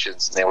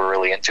conventions, and they were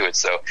really into it.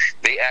 So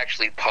they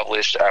actually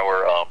published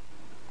our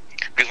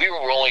because we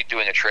were only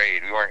doing a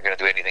trade, we weren't going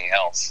to do anything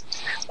else.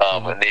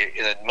 And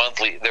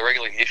the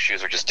regular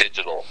issues are just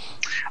digital.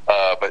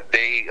 But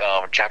they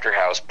Chapter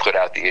House put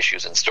out the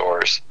issues in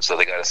stores, so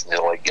they got us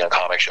into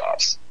comic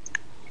shops.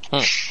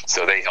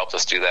 So they helped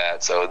us do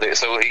that. So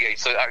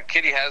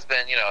Kitty has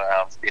been,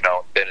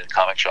 been in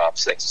comic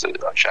shops thanks to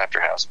Chapter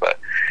House. But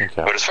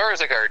as far as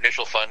like our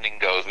initial funding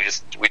goes, we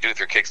do it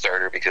through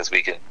Kickstarter because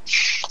we can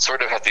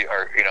sort of have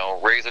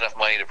raise enough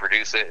money to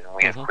produce it, and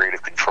we have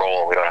creative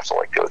control. We don't have to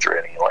like go through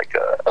any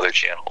other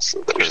channels,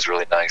 which is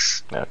really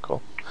nice. Yeah,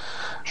 cool.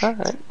 All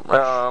right.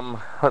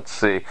 Let's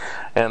see.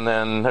 And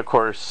then, of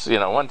course,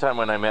 one time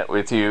when I met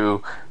with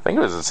you, I think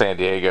it was in San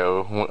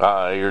Diego,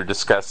 you were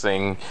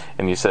discussing,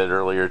 and you said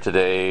earlier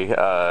today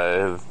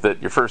that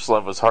your first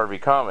love was Harvey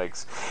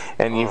Comics,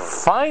 and you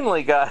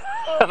finally got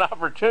an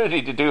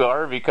opportunity to do a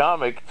Harvey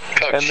comic,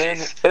 and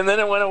then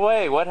it went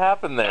away. What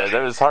happened there?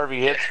 There was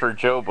Harvey Hits for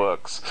Joe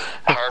Books.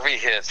 Harvey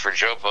Hits for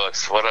Joe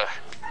Books. What an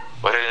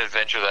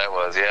adventure that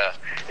was. Yeah,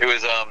 it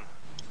was.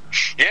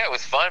 Yeah, it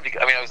was fun.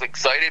 I was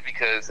excited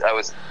because I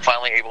was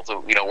finally able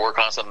to, work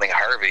on something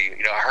Harvey.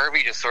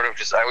 Harvey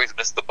I always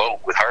missed the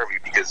boat with Harvey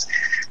because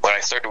when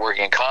I started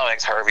working in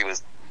comics, Harvey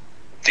was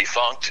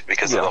defunct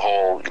because of the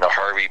whole,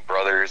 Harvey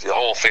brothers, the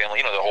whole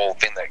family, the whole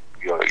thing that,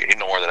 you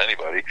know more than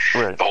anybody,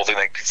 the whole thing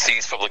that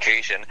ceased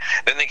publication.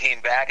 Then they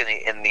came back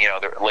in the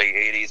late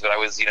 80s, but I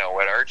was, at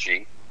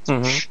Archie.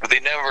 Mm-hmm. But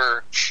they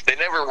never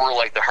were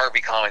like the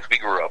Harvey comics we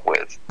grew up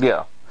with.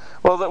 Yeah.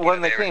 Well, when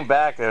they came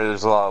back, there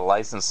was a lot of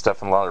licensed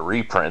stuff and a lot of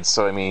reprints.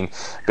 So,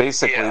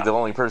 basically, the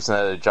only person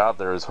that had a job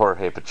there was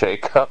Jorge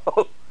Pacheco.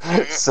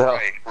 So,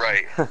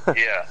 right,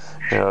 yeah.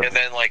 And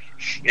then, they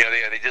did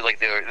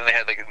then they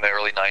had in the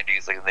early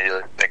 '90s, they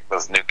did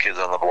those New Kids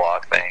on the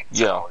Block thing.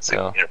 So,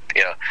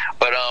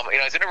 But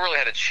I never really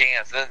had a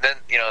chance. And then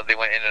they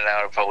went in and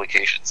out of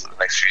publications in the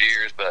next few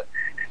years. But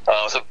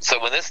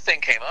so when this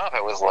thing came up, I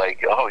was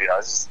like,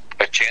 this is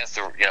a chance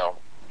to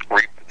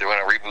they're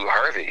going to reboot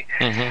Harvey,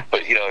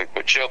 but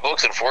Joe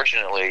Books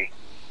unfortunately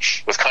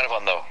was kind of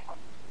on the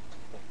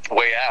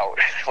way out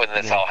when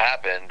this all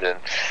happened, and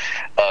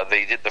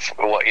they did with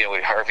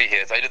Harvey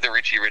Hits. I did the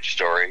Richie Rich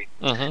story,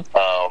 and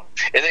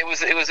it was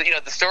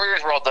the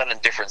stories were all done in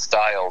different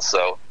styles,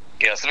 so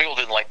some people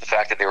didn't like the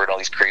fact that they were in all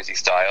these crazy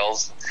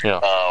styles,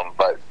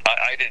 but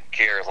I didn't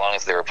care as long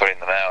as they were putting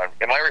them out.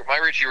 And my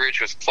Richie Rich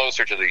was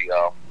closer to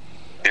the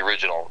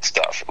original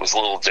stuff. It was a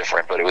little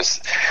different, but mine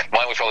was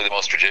probably the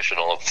most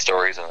traditional of the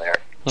stories in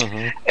there.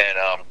 And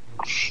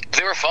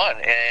they were fun,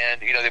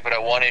 and they put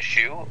out one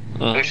issue,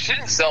 which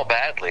didn't sell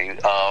badly.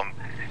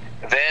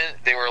 Then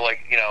they were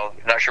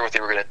not sure what they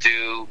were going to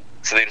do,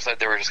 so they decided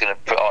they were just going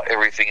to put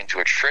everything into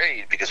a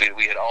trade because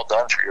we had all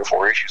done 3 or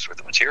 4 issues worth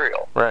of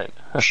material. Right.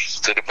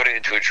 So to put it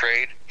into a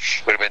trade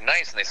would have been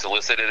nice, and they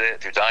solicited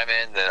it through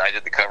Diamond, and I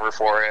did the cover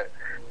for it.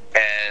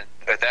 And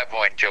at that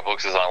point, Joe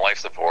Books is on life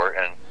support,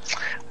 and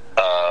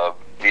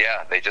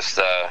they just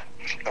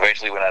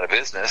eventually went out of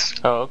business.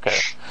 Oh, okay.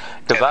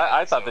 Because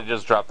I thought they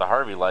just dropped the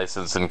Harvey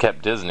license and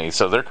kept Disney,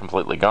 so they're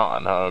completely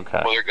gone. Oh,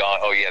 okay. Well, they're gone.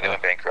 Oh, yeah, they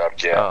went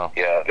bankrupt. Yeah,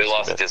 they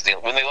lost Disney.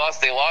 When they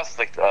lost the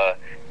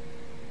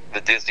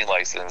Disney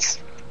license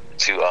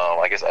to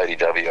I guess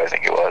IDW, I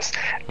think it was,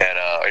 and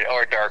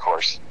or Dark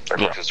Horse. Dark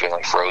Horse was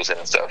doing Frozen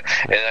and stuff.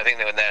 And I think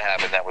that when that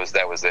happened, that was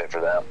it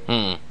for them.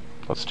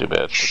 That's too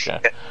bad. Okay.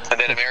 And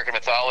then American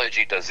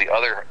Mythology does the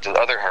other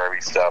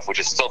Harvey stuff, which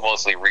is still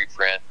mostly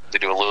reprint. They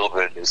do a little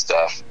bit of new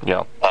stuff.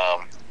 Yeah.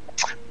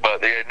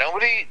 But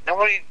nobody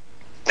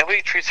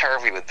treats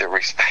Harvey with the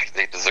respect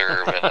they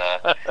deserve. And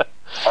I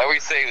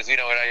always say, when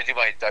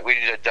we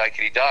did Die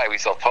Kitty Die, we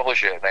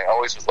self-publish it, and I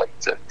always would like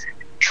to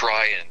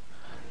try and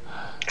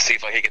see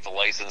if I could get the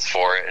license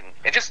for it,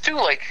 and just do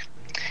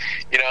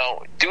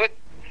do it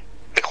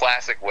the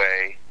classic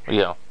way.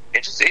 Yeah.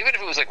 And just even if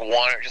it was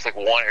one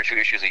or 2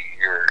 issues a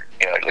year,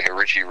 like a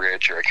Richie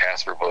Rich or a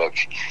Casper book.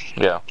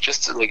 Yeah.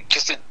 Just to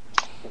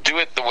do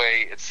it the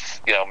way it's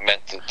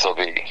meant to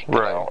be.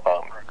 Right.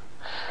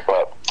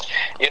 But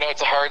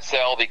it's a hard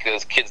sell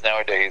because kids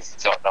nowadays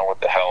don't know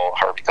what the hell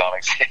Harvey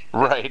Comics is.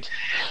 Right.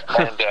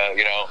 And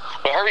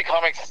but Harvey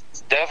Comics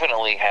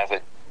definitely has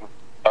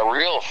a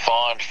real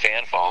fond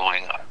fan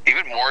following,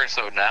 even more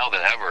so now than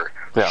ever.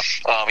 Yeah.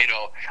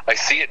 I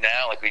see it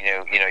now,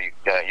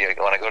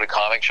 when I go to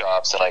comic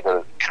shops and I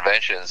go to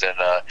conventions, and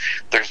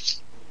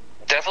there's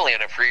definitely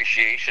an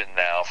appreciation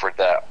now for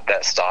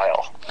that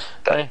style.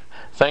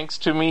 Thanks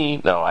to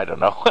me? No, I don't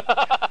know.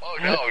 Oh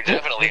no,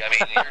 definitely.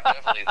 You're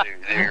definitely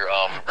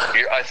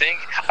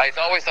I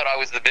always thought I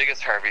was the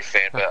biggest Harvey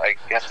fan, but I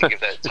have to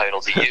give that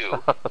title to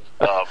you.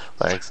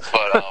 Thanks.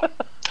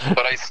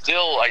 But I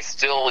still,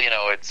 it's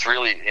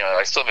really,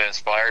 I still am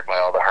inspired by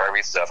all the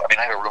Harvey stuff. I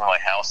have a room in my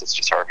house that's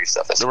just Harvey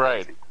stuff. That's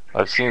right. Crazy.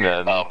 I've seen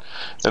that. And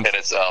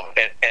it's so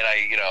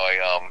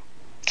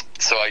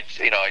I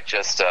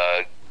just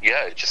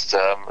it just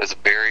is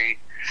very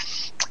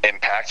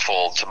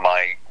impactful to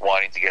my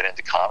wanting to get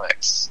into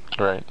comics.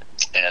 Right.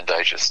 And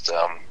I just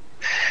I'm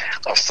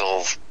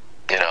still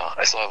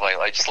I still have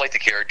I just like the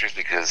characters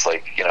because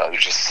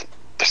there's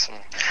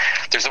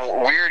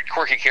some weird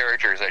quirky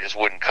characters I just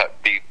wouldn't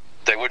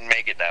they wouldn't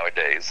make it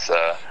nowadays.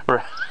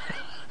 Right.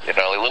 You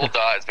know, like Little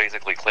Dot is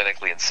basically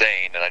clinically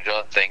insane, and I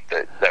don't think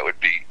that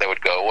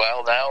would go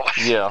well now.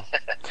 Yeah.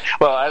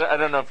 Well, I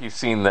don't know if you've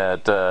seen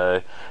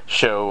that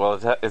show.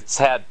 Well, it's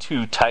had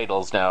 2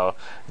 titles now.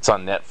 It's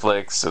on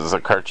Netflix. It's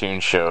a cartoon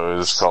show.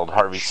 It's called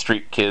Harvey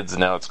Street Kids.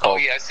 Now it's called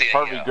I see it,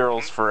 Harvey yeah.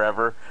 Girls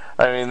Forever.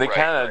 I mean, they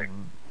kind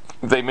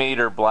of they made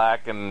her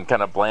black and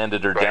kind of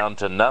blanded her down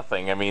to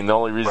nothing. I mean, the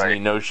only reason you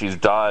know she's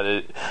Dot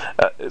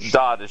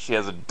is she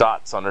has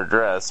dots on her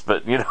dress.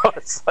 But you know,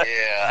 it's like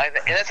and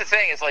that's the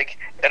thing. It's like,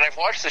 and I've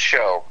watched the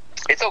show.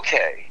 It's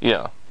okay.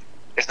 Yeah.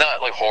 It's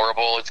not like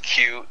horrible. It's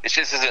cute. It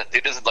just isn't.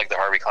 It isn't like the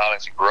Harvey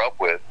comics you grew up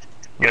with.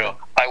 You know,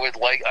 I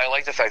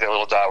like the fact that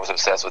Little Dot was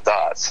obsessed with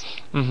dots.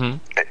 Mm-hmm.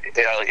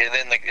 And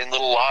then like in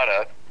Little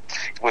Lotta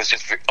was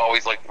just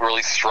always like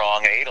really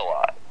strong, ate a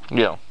lot.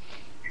 Yeah.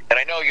 And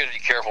I know you got to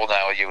be careful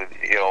now. You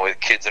know, with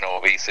kids and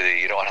obesity,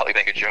 you don't want to like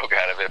make a joke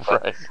out of it.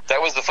 But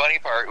that was the funny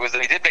part, was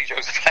that he did make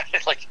jokes about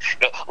it. Like,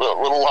 you know,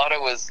 Little Lotta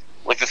was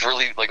like this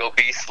really like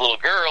obese little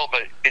girl,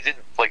 but it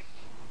didn't like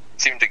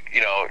seem to, you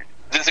know,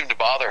 didn't seem to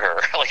bother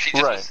her. Like she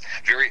just was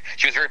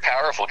she was a very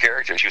powerful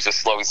character. She was just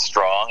slowly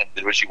strong and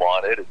did what she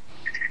wanted.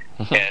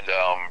 And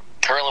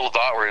her and Little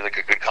Dot were like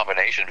a good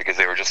combination because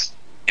they were just,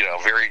 you know,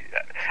 very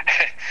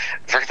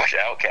very much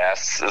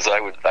outcasts as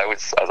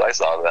I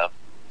saw them.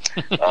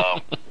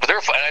 But they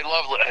were fun. I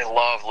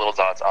love Little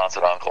Dot's aunts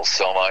and uncles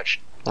so much.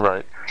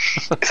 Right.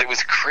 Because it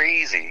was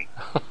crazy.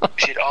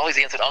 She had all these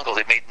aunts and uncles.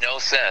 It made no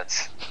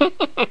sense. Like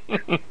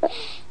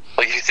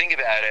if you think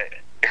about it,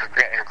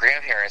 her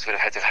grandparents would have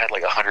had to have had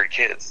like 100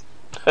 kids.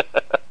 But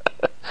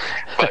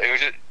it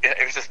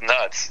was just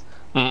nuts.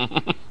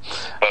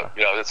 But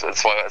you know,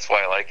 that's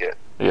why I like it.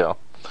 Yeah.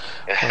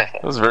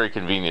 It was very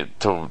convenient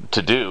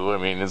to do. I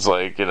mean, it's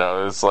like, you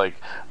know, it's like,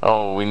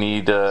 oh, we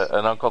need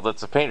an uncle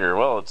that's a painter.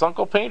 Well, it's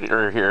Uncle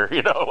Painter here,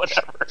 you know,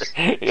 whatever.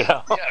 You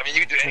know? Yeah, I mean,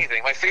 you can do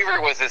anything. My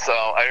favorite was this.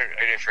 I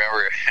just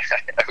remember.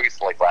 I always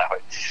like laugh.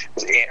 It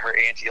was her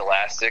Auntie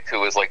Elastic,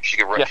 who was like she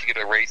could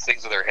erase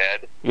things with her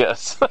head.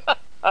 Yes.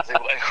 I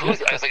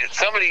was like,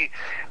 somebody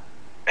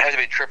had to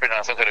be tripping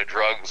on some kind of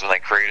drugs when they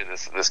created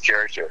this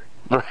character.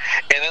 And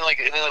then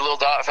the Little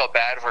Dot felt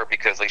bad for her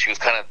because like she was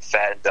kind of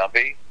fat and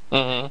dumpy.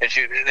 Mm-hmm.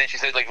 And then she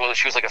said, like, well,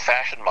 she was like a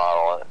fashion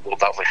model. And Little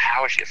Dot was like,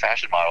 how is she a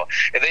fashion model?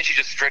 And then she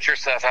just stretched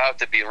herself out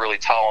to be really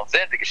tall and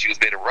thin because she was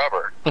made of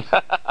rubber.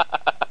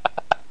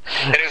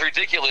 And it was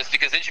ridiculous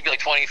because then she'd be like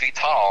 20 feet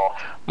tall.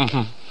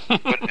 Mm-hmm.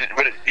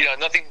 but you know,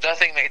 nothing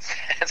made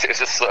sense. It was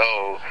just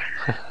so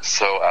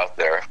out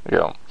there.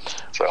 Yeah.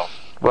 So.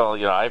 Well,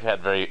 you know, I've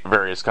had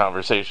various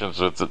conversations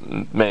with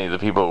many of the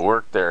people who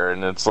work there,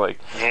 and it's like,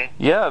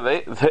 yeah,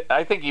 they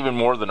I think even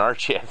more than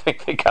Archie, I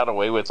think they got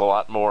away with a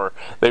lot more.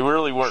 They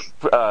really weren't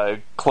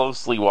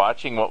closely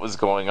watching what was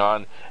going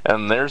on,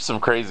 and there's some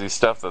crazy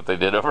stuff that they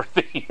did over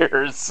the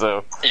years.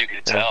 So you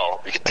could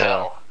tell. You could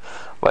tell.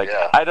 Like,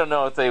 I don't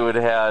know if they would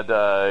have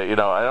had, you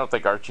know, I don't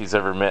think Archie's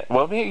ever met,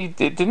 well, maybe,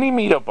 didn't he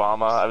meet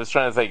Obama? I was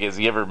trying to think, has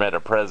he ever met a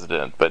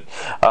president? But,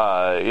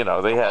 you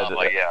know, they had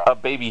a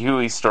Baby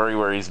Huey story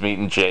where he's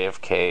meeting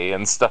JFK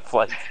and stuff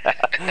like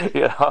that,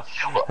 you know.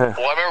 Well, I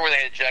remember when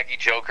they had Jackie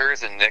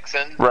Jokers and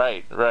Nixon.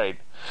 Right.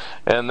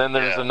 And then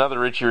there's another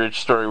Richie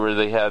Rich story where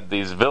they had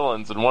these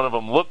villains, and one of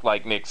them looked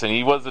like Nixon.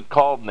 He wasn't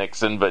called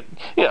Nixon, but,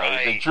 you know,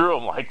 they drew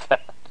him like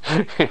that.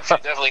 You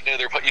definitely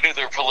knew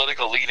their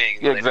political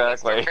leanings.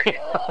 Exactly.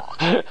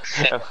 And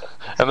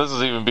this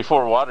is even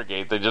before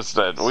Watergate. They just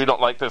said, we don't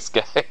like this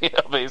guy,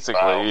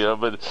 basically. Wow. You know,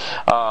 but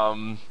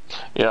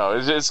you know,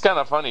 it's kind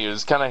of funny. It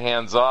was kind of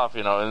hands off,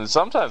 you know. And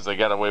sometimes they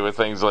got away with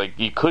things like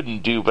you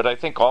couldn't do. But I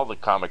think all the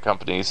comic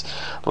companies,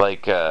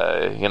 like you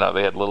know,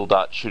 they had Little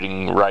Dot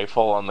shooting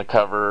rifle on the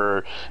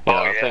cover, you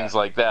know, things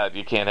like that.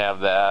 You can't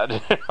have that.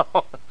 You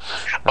know?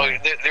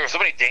 There were so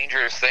many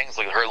dangerous things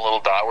like her and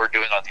Little Dot were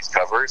doing on these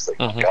covers. Like,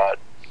 oh God.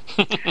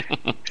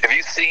 Have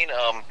you seen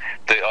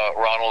the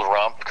Ronald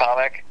Rump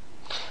comic?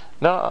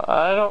 No,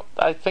 I don't.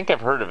 I think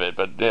I've heard of it,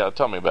 but yeah,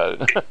 tell me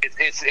about it.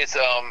 It's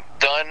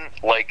done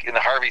like in the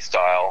Harvey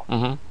style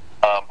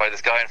by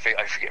this guy.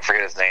 I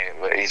forget his name,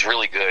 but he's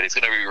really good. He's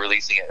going to be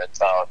releasing it.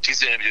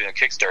 He's going to be doing a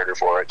Kickstarter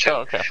for it too.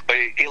 Oh, okay. But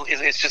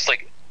it's just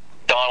like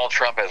Donald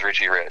Trump as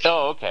Richie Rich.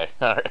 Oh, okay,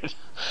 all right.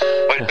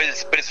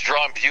 But it's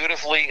drawn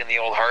beautifully in the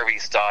old Harvey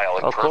style,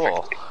 like perfectly.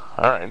 Cool.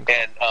 All right.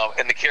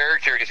 And the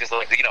character is just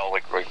like, you know,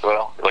 like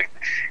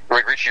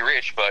Richie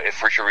Rich, but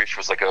if Richie Rich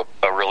was like a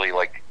really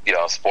like, you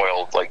know,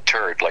 spoiled like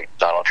turd like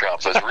Donald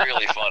Trump. So it's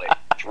really funny.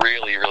 It's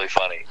really, really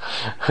funny.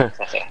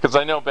 Because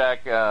I know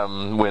back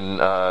when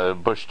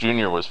Bush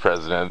Jr. was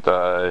president,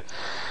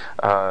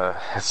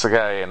 it's the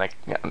guy, and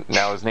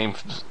now his name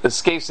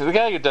escapes me. The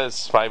guy who does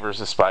Spy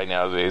vs. Spy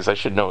nowadays, I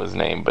should know his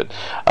name, but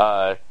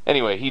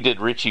anyway, he did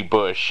Richie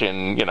Bush,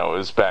 and you know, it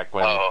was back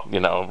when you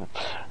know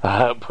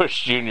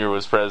Bush Jr.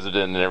 was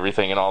president and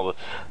everything, and all the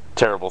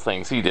terrible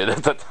things he did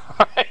at the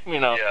time. You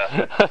know.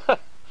 Yeah.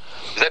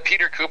 Is that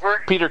Peter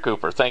Cooper? Peter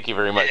Cooper, thank you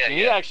very much.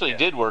 He actually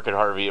did work at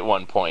Harvey at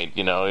one point,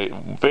 you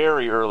know,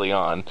 very early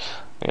on.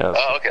 You know,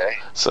 oh, okay.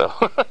 So,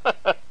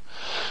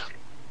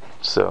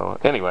 so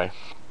anyway.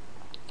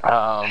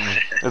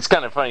 It's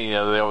kind of funny,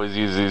 they always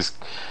use these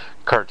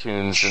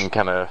cartoons and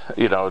kind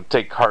of,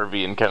 take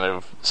Harvey in kind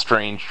of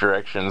strange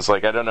directions.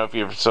 Like, I don't know if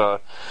you ever saw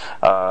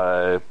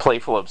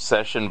Playful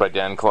Obsession by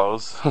Dan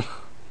Close.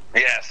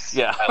 Yes.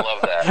 Yeah. I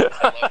love that.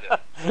 I loved it.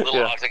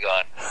 Little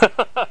Octagon.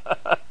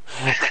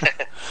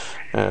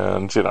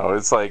 And,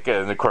 it's like,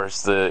 and of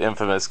course, the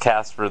infamous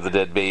Casper the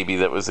Dead Baby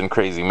that was in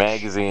Crazy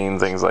Magazine,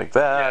 things like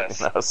that.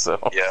 Yes. So,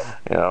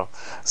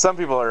 some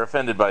people are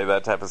offended by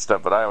that type of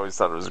stuff, but I always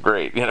thought it was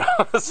great, So, yeah,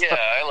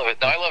 I love it.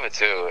 No, I love it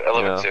too. I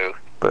love it too.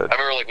 But,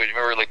 I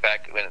remember,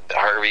 back when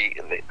Harvey,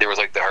 there was,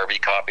 the Harvey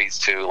copies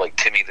too, like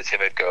Timmy the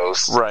Timid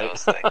Ghost. Right.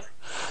 Those things.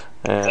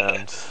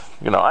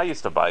 And, I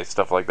used to buy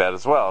stuff like that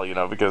as well,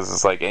 because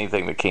it's like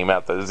anything that came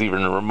out that is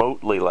even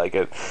remotely like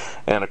it.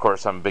 And, of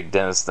course, I'm a big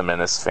Dennis the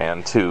Menace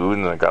fan, too,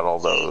 and I got all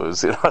those,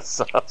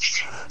 so.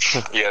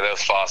 Yeah,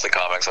 those Fawcett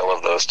comics, I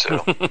love those, too.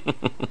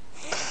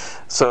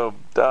 So,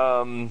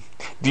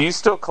 do you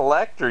still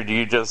collect, or do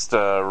you just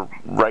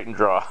write and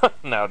draw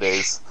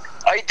nowadays?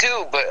 I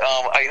do, but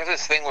I have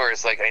this thing where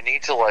it's like I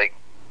need to,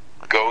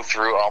 go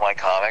through all my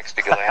comics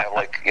because I have,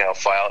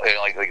 file,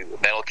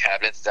 metal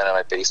cabinets down in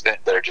my basement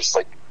that are just,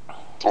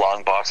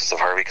 long boxes of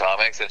Harvey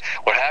comics, and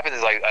what happens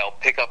is I'll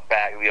pick up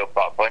back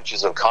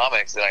bunches of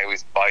comics, and I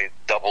always buy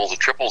doubles and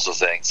triples of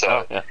things.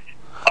 So I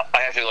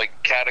have to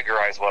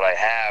categorize what I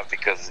have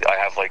because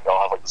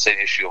I'll have the same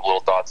issue of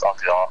Little Dots,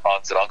 Aunts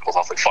and Uncles.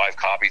 I'll have 5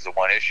 copies of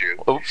one issue.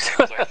 Oops.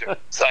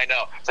 So I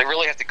know. So I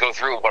really have to go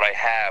through what I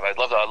have. I'd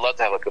love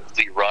to have a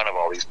complete run of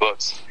all these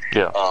books.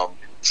 Yeah.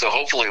 So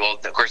hopefully,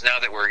 of course, now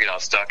that we're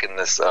stuck in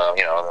this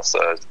this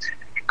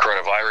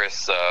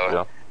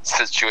coronavirus.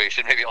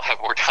 Situation, maybe I'll have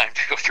more time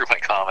to go through my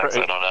comics.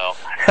 Right.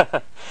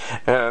 I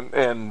don't know.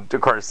 and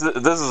of course,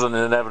 this is an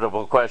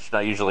inevitable question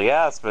I usually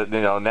ask, but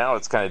now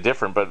it's kind of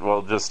different. But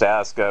we'll just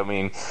ask. I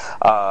mean,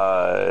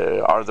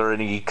 are there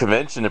any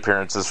convention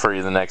appearances for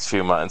you the next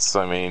few months?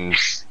 I mean,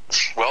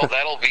 well,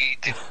 that'll be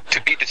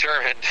to be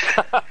determined.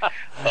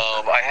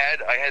 I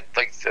had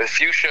a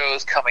few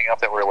shows coming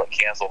up that were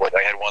canceled.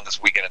 I had one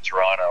this weekend in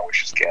Toronto,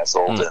 which is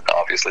canceled, and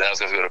obviously then I was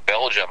going to go to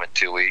Belgium in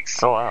 2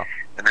 weeks. Oh wow!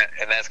 And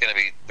that's going to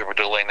be, we're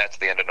delaying that to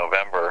the end of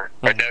November,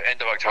 or end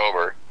of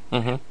October.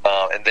 Mm-hmm.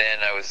 And then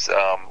I was,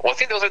 I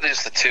think those are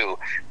just the 2.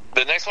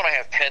 The next one I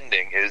have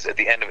pending is at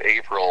the end of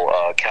April,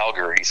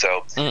 Calgary.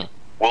 So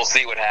we'll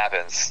see what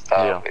happens.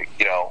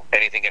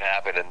 Anything can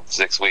happen in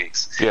 6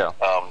 weeks. Yeah.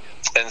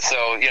 And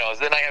so,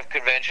 then I have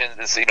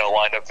conventions,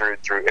 lined up through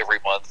every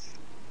month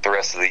the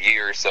rest of the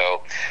year.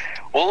 So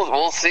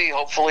we'll see.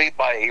 Hopefully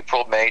by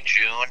April, May,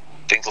 June,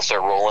 things will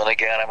start rolling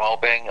again, I'm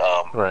hoping.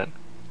 Right.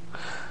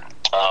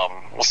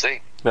 We'll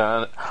see.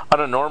 On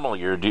a normal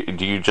year,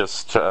 do you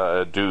just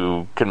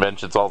do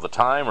conventions all the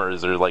time, or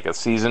is there a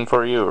season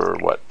for you, or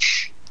what?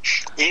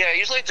 Yeah, I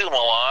usually do them a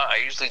lot. I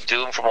usually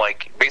do them from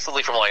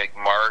basically from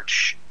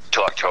March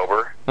to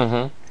October.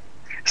 Mm-hmm.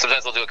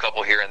 Sometimes I'll do a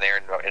couple here and there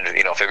in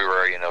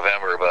February and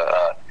November,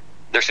 but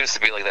there seems to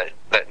be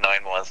that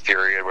 9-month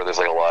period where there's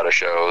a lot of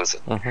shows.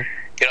 Mm-hmm.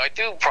 I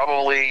do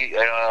probably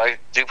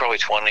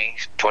 20,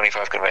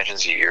 25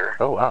 conventions a year.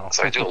 Oh wow!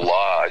 So I do a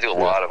lot. I do a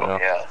lot of them.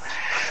 Yeah.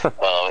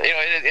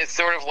 It's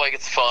sort of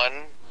it's fun.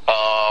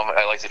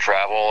 I like to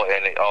travel,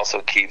 and it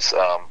also keeps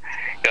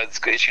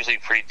it's usually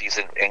pretty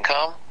decent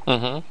income.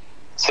 Mm-hmm.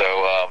 So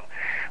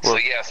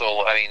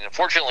I mean,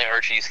 unfortunately,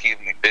 Archie's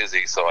keeping me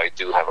busy, so I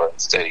do have a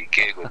steady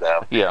gig with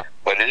them. Yeah.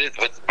 But it is,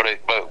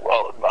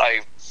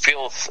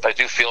 I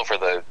do feel for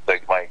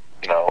my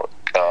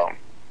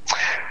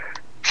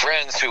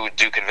friends who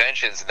do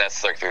conventions, and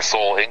that's their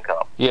sole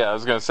income. Yeah, I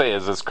was going to say,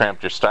 has this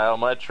cramped your style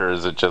much, or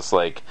is it just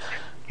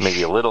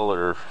maybe a little,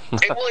 or?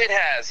 It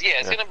has. Yeah,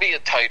 it's going to be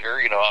tighter,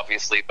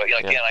 obviously. But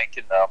again, I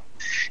can,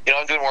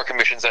 I'm doing more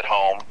commissions at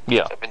home.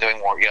 Yeah, I've been doing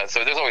more. Yeah,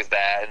 so there's always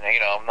that, and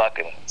I'm not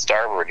going to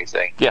starve or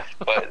anything. Yeah,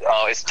 but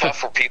it's tough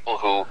for people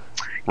who,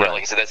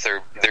 like I said,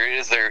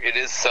 it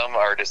is some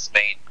artists'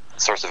 main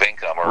source of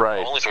income or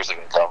only source of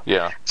income.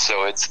 Yeah.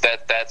 So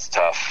that's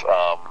tough.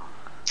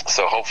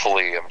 So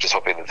hopefully, I'm just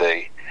hoping that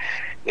they,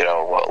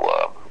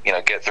 will,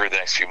 get through the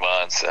next few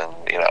months, and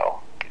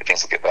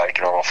things will get back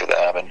to normal for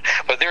them.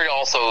 But they're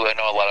also, I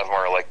know a lot of them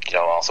are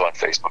also on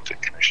Facebook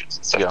doing commissions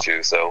and stuff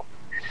too. So,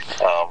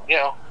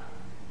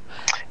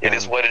 it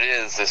is what it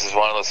is. This is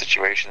one of those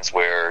situations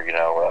where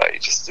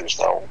there's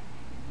no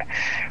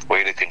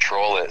way to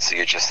control it, so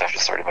you just have to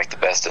sort of make the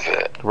best of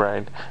it.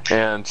 Right.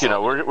 And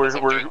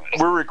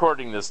we're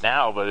recording this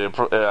now, but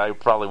I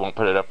probably won't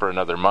put it up for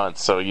another month,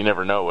 so you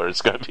never know where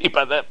it's going to be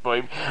by that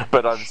point.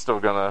 But I'm still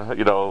gonna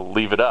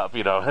leave it up.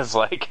 It's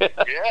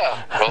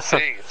yeah, we'll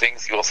see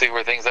we'll see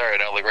where things are. I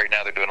know right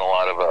now they're doing a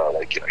lot of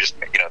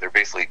they're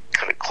basically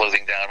kind of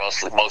closing down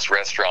most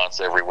restaurants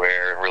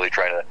everywhere and really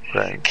trying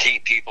to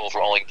keep people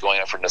from only going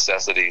out for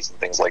necessities and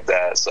things like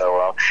that.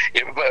 So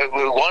but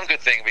one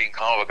good thing being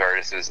comic book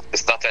artists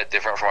it's not that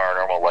different from our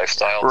normal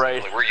lifestyle.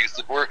 Right.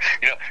 Like we're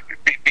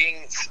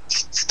being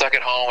stuck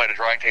at home at a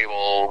drawing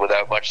table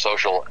without much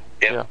social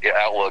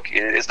outlook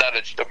is not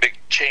a big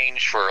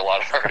change for a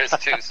lot of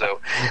artists too.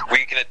 So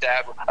we can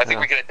adapt. I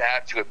think we can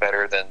adapt to it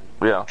better than.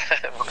 Yeah.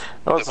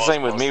 Well, it's the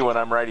same with me when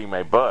I'm writing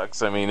my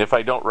books. I mean, if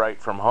I don't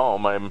write from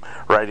home, I'm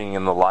writing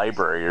in the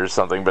library or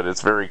something, but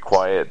it's very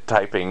quiet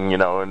typing,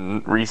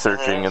 and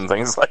researching and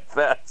things like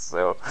that.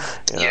 So,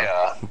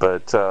 Yeah.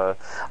 But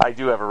I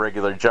do have a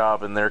regular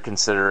job, and they're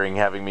considering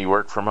having me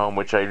work from home,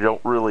 which I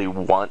don't really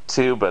want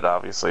to, but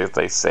obviously if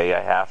they say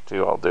I have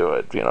to, I'll do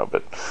it,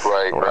 But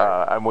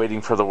Right. I'm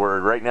waiting for the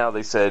word. Right now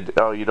they said,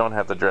 oh, you don't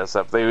have to dress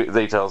up.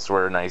 They tell us to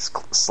wear nice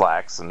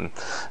slacks and,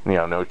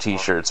 no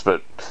T-shirts,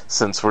 but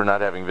since we're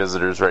not having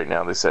visitors right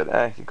now, they said,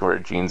 you can wear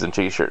jeans and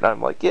T-shirt. And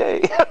I'm like,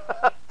 yay!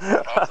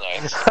 That's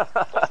nice.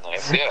 That's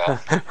nice. Yeah.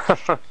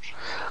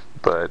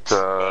 But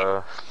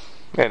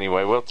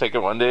anyway, we'll take it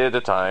one day at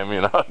a time,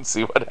 and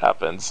see what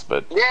happens.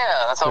 But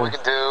yeah, that's all we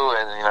can do,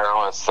 and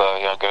it's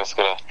just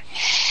gotta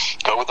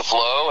go with the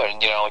flow, and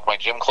like my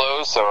gym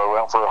closed, so I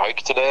went for a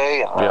hike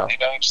today, and I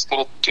just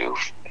gotta do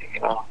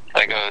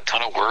like a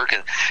ton of work,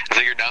 and I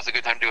figured now's a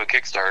good time to do a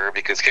Kickstarter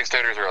because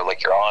Kickstarters are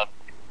like you're on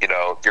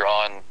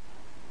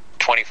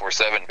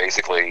 24/7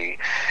 basically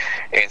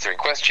answering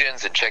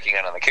questions and checking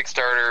in on the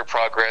Kickstarter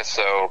progress.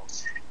 So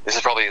this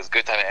is probably as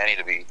good time as any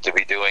to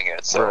be doing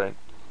it. So right.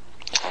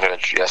 I'm gonna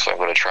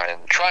try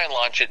and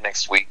launch it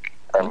next week.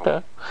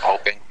 I'm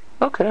hoping.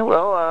 Okay,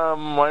 well,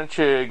 why don't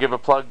you give a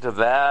plug to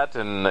that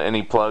and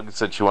any plugs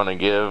that you want to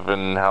give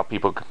and how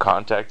people can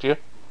contact you?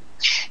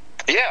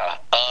 Yeah,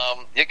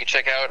 you can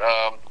check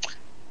out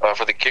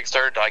for the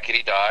Kickstarter Die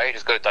Kitty Die.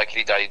 Just go to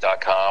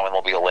diekitty.com and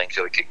there'll be a link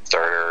to the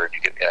Kickstarter.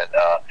 And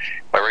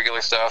my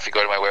regular stuff, you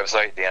go to my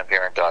website,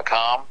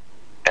 danparent.com.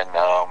 And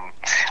I'm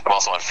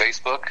also on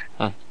Facebook,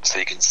 so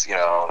you can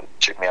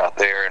check me out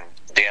there. And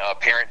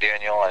Parent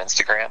Daniel on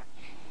Instagram.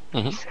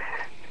 Mm-hmm.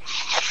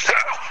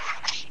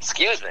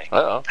 Excuse me.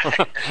 Uh-oh.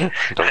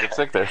 Don't get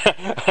sick there.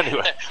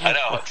 Anyway. I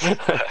know.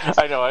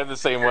 I know, I'm the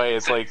same way.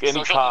 It's like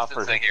any cough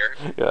or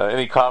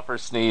any cough or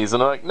sneeze,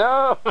 and I'm like,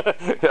 no!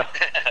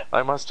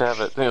 I must have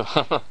it. But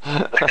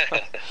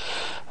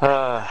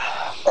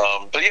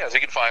yeah, so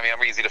you can find me.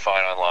 I'm easy to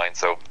find online.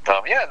 So,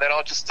 then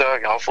I'll just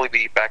hopefully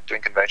be back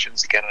doing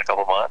conventions again in a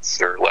couple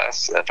months or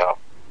less. And, all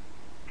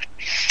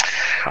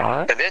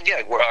right. And then,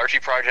 Archie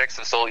projects.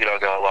 I'm still,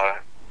 got a lot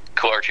of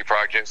cool Archie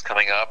projects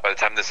coming up. By the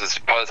time they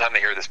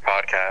hear this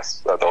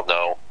podcast, they'll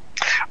know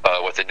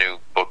what the new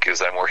book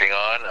is I'm working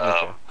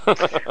on.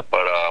 Okay.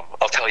 But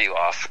I'll tell you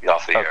off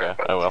the air.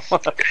 Okay, I will.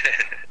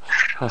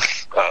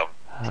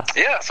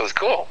 So it's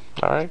cool.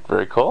 All right,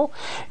 very cool.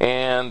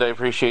 And I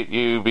appreciate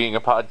you being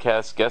a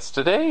podcast guest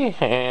today,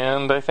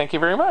 and I thank you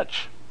very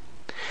much.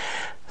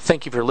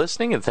 Thank you for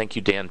listening, and thank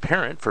you, Dan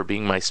Parent, for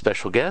being my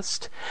special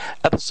guest.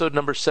 Episode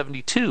number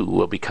 72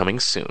 will be coming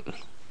soon.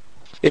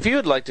 If you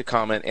would like to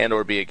comment and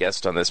or be a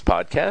guest on this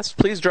podcast,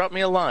 please drop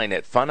me a line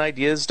at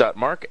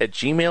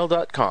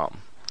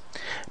funideas.mark@gmail.com.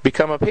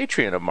 Become a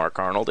Patreon of Mark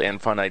Arnold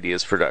and Fun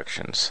Ideas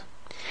Productions.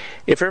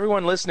 If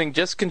everyone listening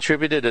just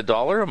contributed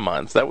 $1 a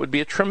month, that would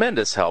be a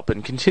tremendous help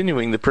in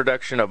continuing the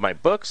production of my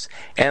books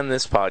and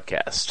this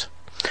podcast.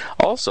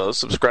 Also,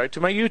 subscribe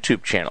to my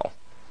YouTube channel.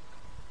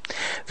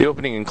 The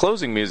opening and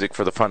closing music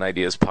for the Fun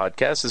Ideas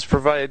podcast is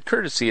provided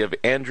courtesy of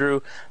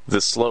Andrew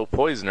the Slow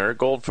Poisoner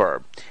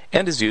Goldfarb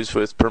and is used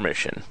with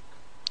permission.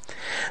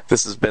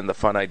 This has been the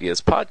Fun Ideas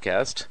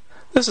podcast.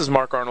 This is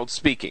Mark Arnold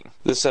speaking.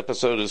 This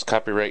episode is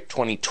copyright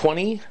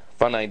 2020,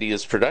 Fun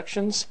Ideas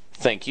Productions.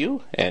 Thank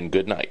you, and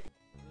good night.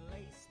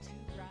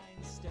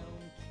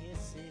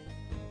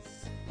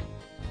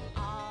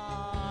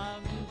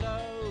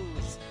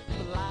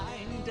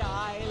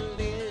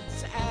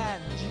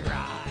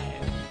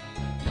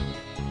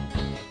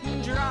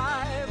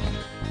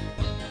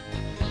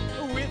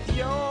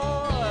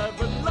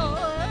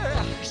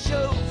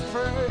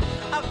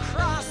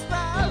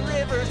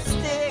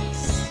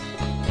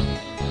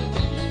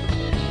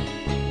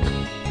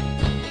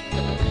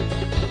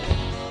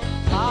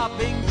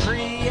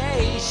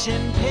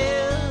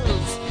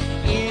 Pills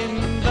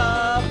in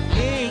the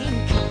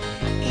pink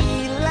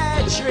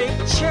electric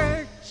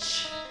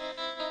church.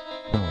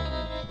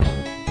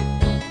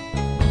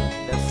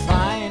 The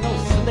final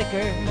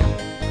flicker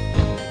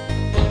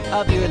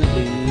of your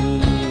illusion.